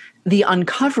the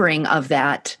uncovering of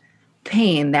that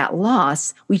pain, that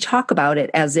loss, we talk about it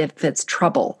as if it's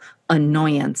trouble,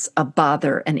 annoyance, a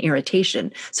bother, an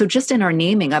irritation. So just in our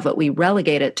naming of it, we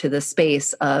relegate it to the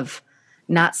space of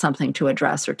not something to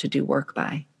address or to do work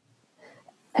by.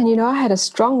 And, I had a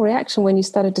strong reaction when you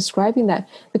started describing that,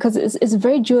 because it's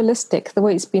very dualistic, the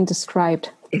way it's been described.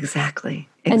 Exactly.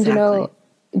 And,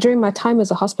 during my time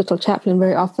as a hospital chaplain,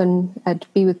 very often I'd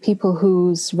be with people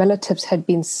whose relatives had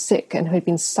been sick and who had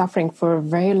been suffering for a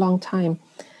very long time.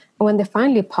 And when they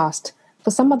finally passed,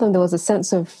 for some of them,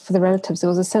 for the relatives, there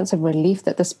was a sense of relief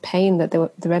that this pain that the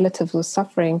relatives were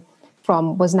suffering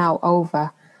from was now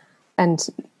over. And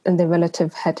the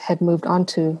relative had moved on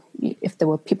to, if there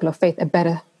were people of faith, a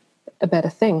better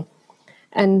thing.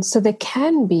 And so there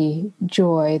can be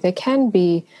joy, there can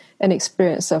be an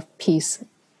experience of peace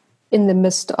in the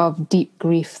midst of deep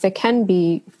grief. There can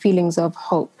be feelings of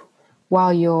hope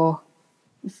while you're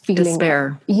feeling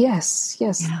despair. Yes.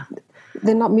 Yeah.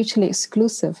 They're not mutually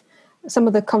exclusive. Some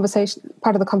of the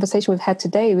part of the conversation we've had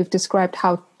today, we've described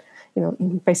how,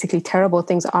 basically terrible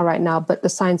things are right now, but the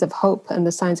signs of hope and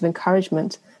the signs of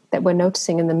encouragement that we're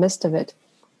noticing in the midst of it.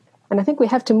 And I think we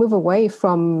have to move away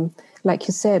from, like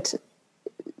you said,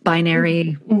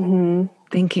 binary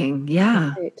thinking.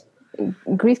 Yeah. Right.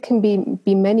 Grief can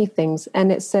be many things,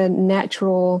 and it's a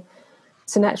natural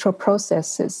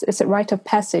process. It's a rite of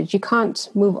passage. You can't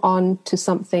move on to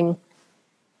something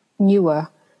newer,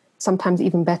 sometimes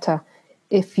even better,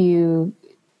 if you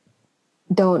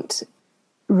don't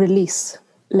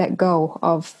let go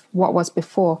of what was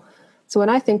before. So when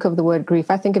I think of the word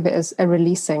grief, I think of it as a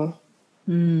releasing,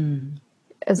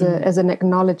 as an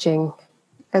acknowledging,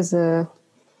 as a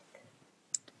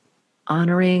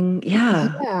honoring.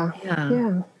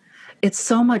 Yeah. It's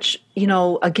so much,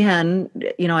 again,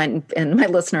 and my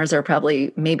listeners are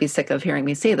probably maybe sick of hearing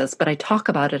me say this, but I talk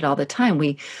about it all the time.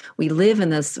 We live in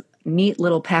this neat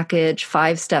little package,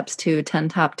 5 steps to 10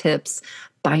 top tips,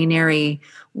 binary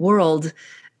world,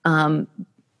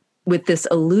 with this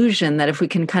illusion that if we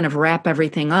can kind of wrap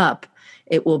everything up,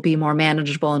 it will be more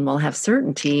manageable and we'll have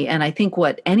certainty. And I think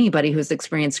what anybody who's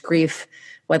experienced grief,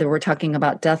 whether we're talking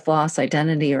about death, loss,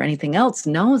 identity, or anything else,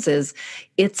 knows is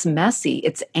it's messy.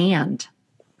 It's and.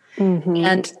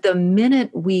 And the minute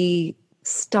we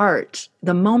start,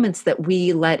 the moments that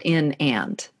we let in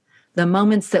and, the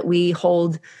moments that we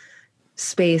hold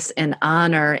space and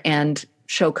honor and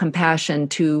show compassion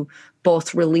to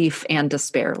both relief and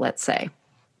despair, let's say,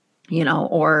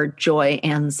 or joy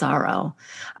and sorrow,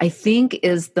 I think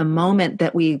is the moment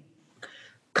that we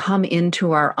come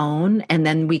into our own, and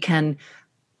then we can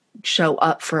show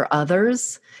up for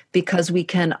others because we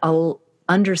can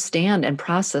understand and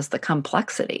process the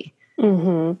complexity.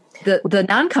 The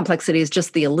non-complexity is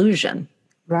just the illusion.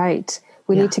 Right.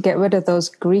 We need to get rid of those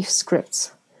grief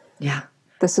scripts. Yeah.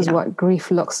 This is what grief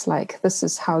looks like. This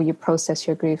is how you process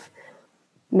your grief.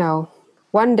 No.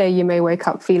 One day you may wake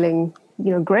up feeling,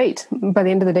 great. By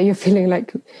the end of the day, you're feeling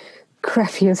like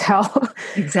crappy as hell.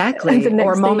 Exactly.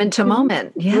 Or moment to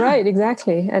moment. Yeah. Right,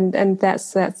 exactly. And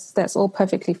that's all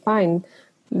perfectly fine.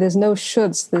 There's no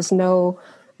shoulds. There's no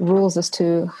rules as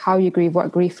to how you grieve,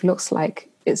 what grief looks like.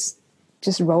 It's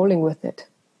just rolling with it.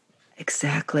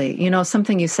 Exactly.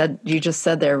 Something you just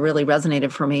said there really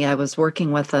resonated for me. I was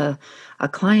working with a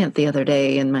client the other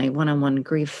day in my one-on-one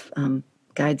grief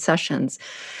guide sessions,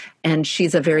 and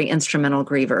she's a very instrumental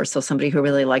griever. So somebody who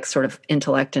really likes sort of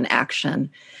intellect and action.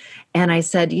 And I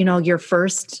said, your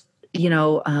first,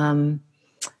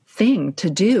 thing to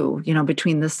do,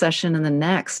 between this session and the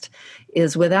next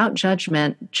is without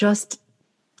judgment, just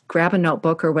grab a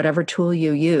notebook or whatever tool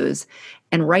you use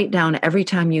and write down every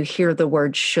time you hear the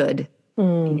word should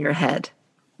in your head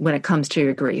when it comes to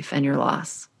your grief and your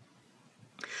loss.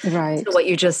 Right. So what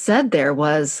you just said there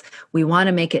was we want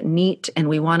to make it neat and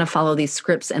we want to follow these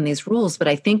scripts and these rules. But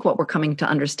I think what we're coming to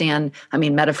understand,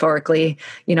 metaphorically,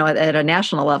 at a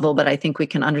national level, but I think we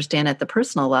can understand at the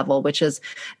personal level, which is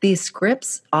these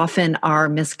scripts often are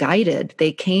misguided.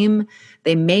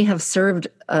 They may have served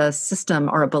a system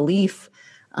or a belief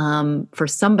for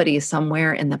somebody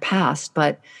somewhere in the past,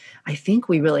 but I think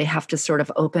we really have to sort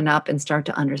of open up and start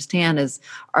to understand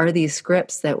are these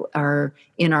scripts that are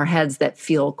in our heads that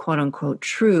feel quote unquote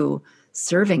true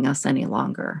serving us any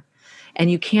longer. And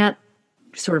you can't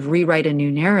sort of rewrite a new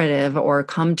narrative or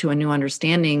come to a new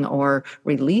understanding or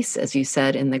release, as you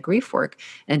said, in the grief work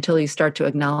until you start to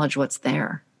acknowledge what's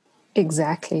there.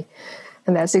 Exactly.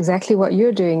 And that's exactly what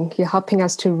you're doing. You're helping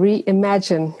us to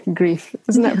reimagine grief.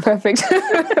 Isn't that perfect?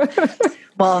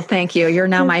 Well, thank you. You're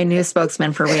now my new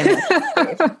spokesman for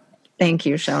Reimagine Grief. Thank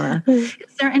you, Shona. Is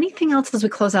there anything else as we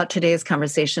close out today's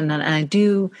conversation? And I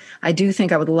do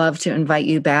think I would love to invite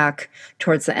you back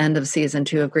towards the end of season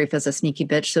 2 of Grief is a Sneaky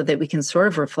Bitch so that we can sort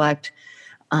of reflect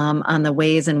on the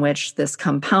ways in which this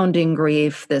compounding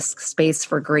grief, this space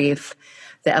for grief,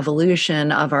 the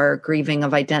evolution of our grieving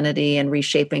of identity and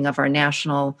reshaping of our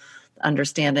national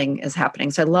understanding is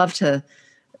happening. So I'd love to,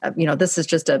 this is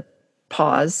just a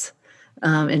pause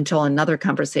until another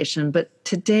conversation. But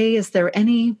today, is there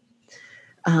any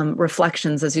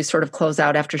reflections as you sort of close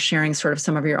out after sharing sort of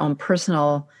some of your own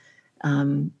personal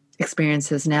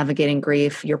experiences navigating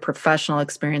grief, your professional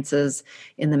experiences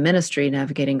in the ministry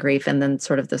navigating grief, and then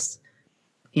sort of this,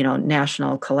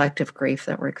 national collective grief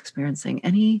that we're experiencing?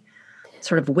 Any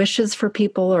sort of wishes for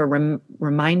people or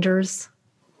reminders?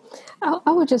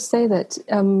 I would just say that,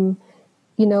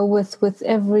 with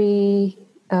every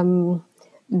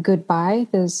goodbye,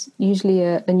 there's usually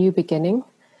a new beginning.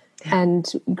 Yeah.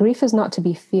 And grief is not to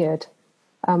be feared.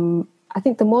 I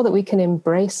think the more that we can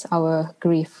embrace our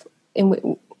grief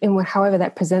in however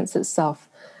that presents itself,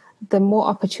 the more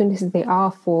opportunities there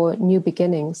are for new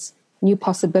beginnings, new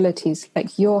possibilities.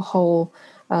 Like your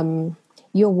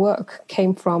work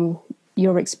came from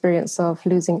your experience of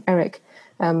losing Eric.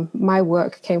 My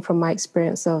work came from my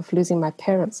experience of losing my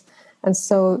parents. And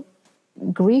so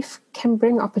grief can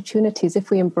bring opportunities if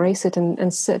we embrace it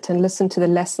and sit and listen to the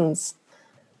lessons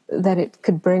that it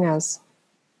could bring us.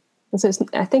 And so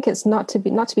I think it's not to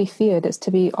be feared. It's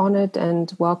to be honored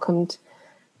and welcomed,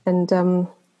 and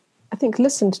I think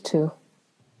listened to.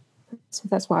 So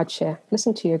that's what I'd share.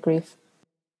 Listen to your grief.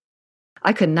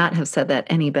 I could not have said that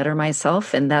any better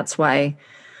myself, and that's why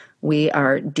we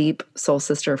are deep soul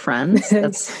sister friends.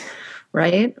 That's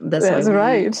right. That's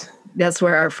right. That's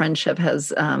where our friendship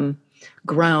has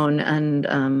grown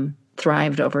and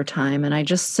thrived over time. And I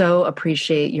just so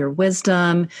appreciate your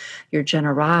wisdom, your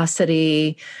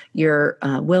generosity, your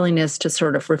willingness to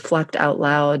sort of reflect out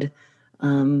loud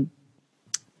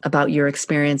about your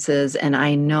experiences. And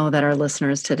I know that our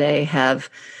listeners today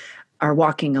are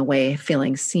walking away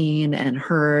feeling seen and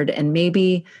heard, and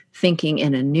maybe thinking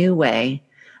in a new way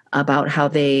about how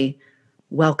they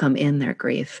welcome in their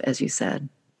grief, as you said.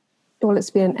 Well, it's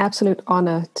been an absolute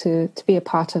honor to be a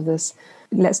part of this.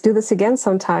 Let's do this again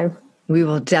sometime. We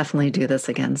will definitely do this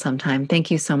again sometime.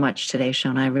 Thank you so much today,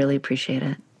 Shona. I really appreciate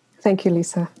it. Thank you,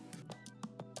 Lisa.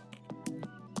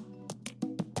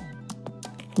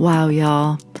 Wow,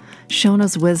 y'all.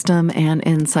 Shona's wisdom and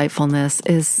insightfulness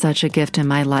is such a gift in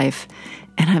my life,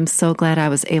 and I'm so glad I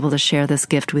was able to share this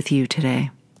gift with you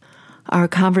today. Our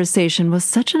conversation was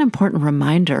such an important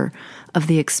reminder of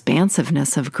the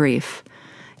expansiveness of grief,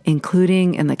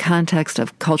 including in the context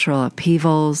of cultural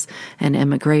upheavals and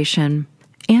immigration,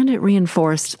 and it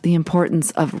reinforced the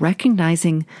importance of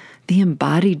recognizing the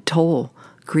embodied toll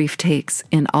grief takes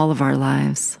in all of our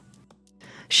lives.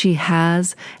 She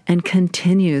has and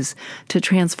continues to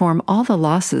transform all the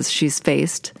losses she's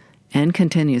faced and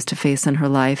continues to face in her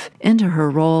life into her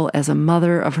role as a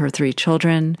mother of her 3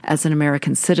 children, as an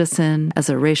American citizen, as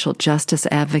a racial justice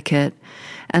advocate,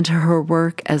 and to her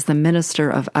work as the minister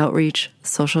of outreach,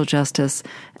 social justice,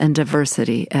 and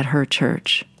diversity at her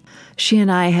church. She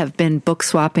and I have been book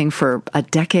swapping for a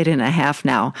decade and a half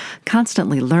now,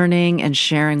 constantly learning and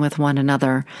sharing with one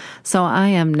another. So I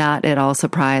am not at all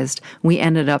surprised we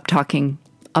ended up talking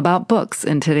about books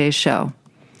in today's show.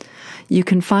 You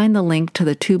can find the link to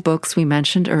the 2 books we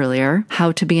mentioned earlier,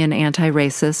 How to Be an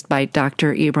Anti-Racist by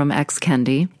Dr. Ibram X.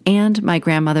 Kendi and My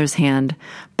Grandmother's Hand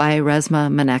by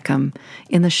Resmaa Menakem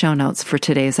in the show notes for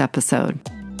today's episode.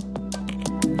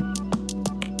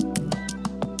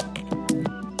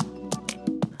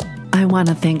 I want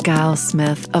to thank Giles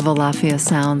Smith of Alafia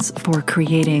Sounds for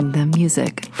creating the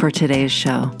music for today's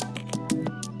show.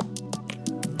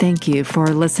 Thank you for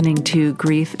listening to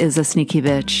Grief is a Sneaky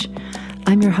Bitch.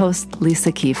 I'm your host,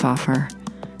 Lisa Kefauver.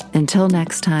 Until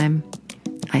next time,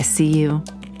 I see you,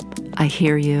 I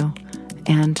hear you,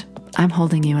 and I'm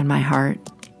holding you in my heart.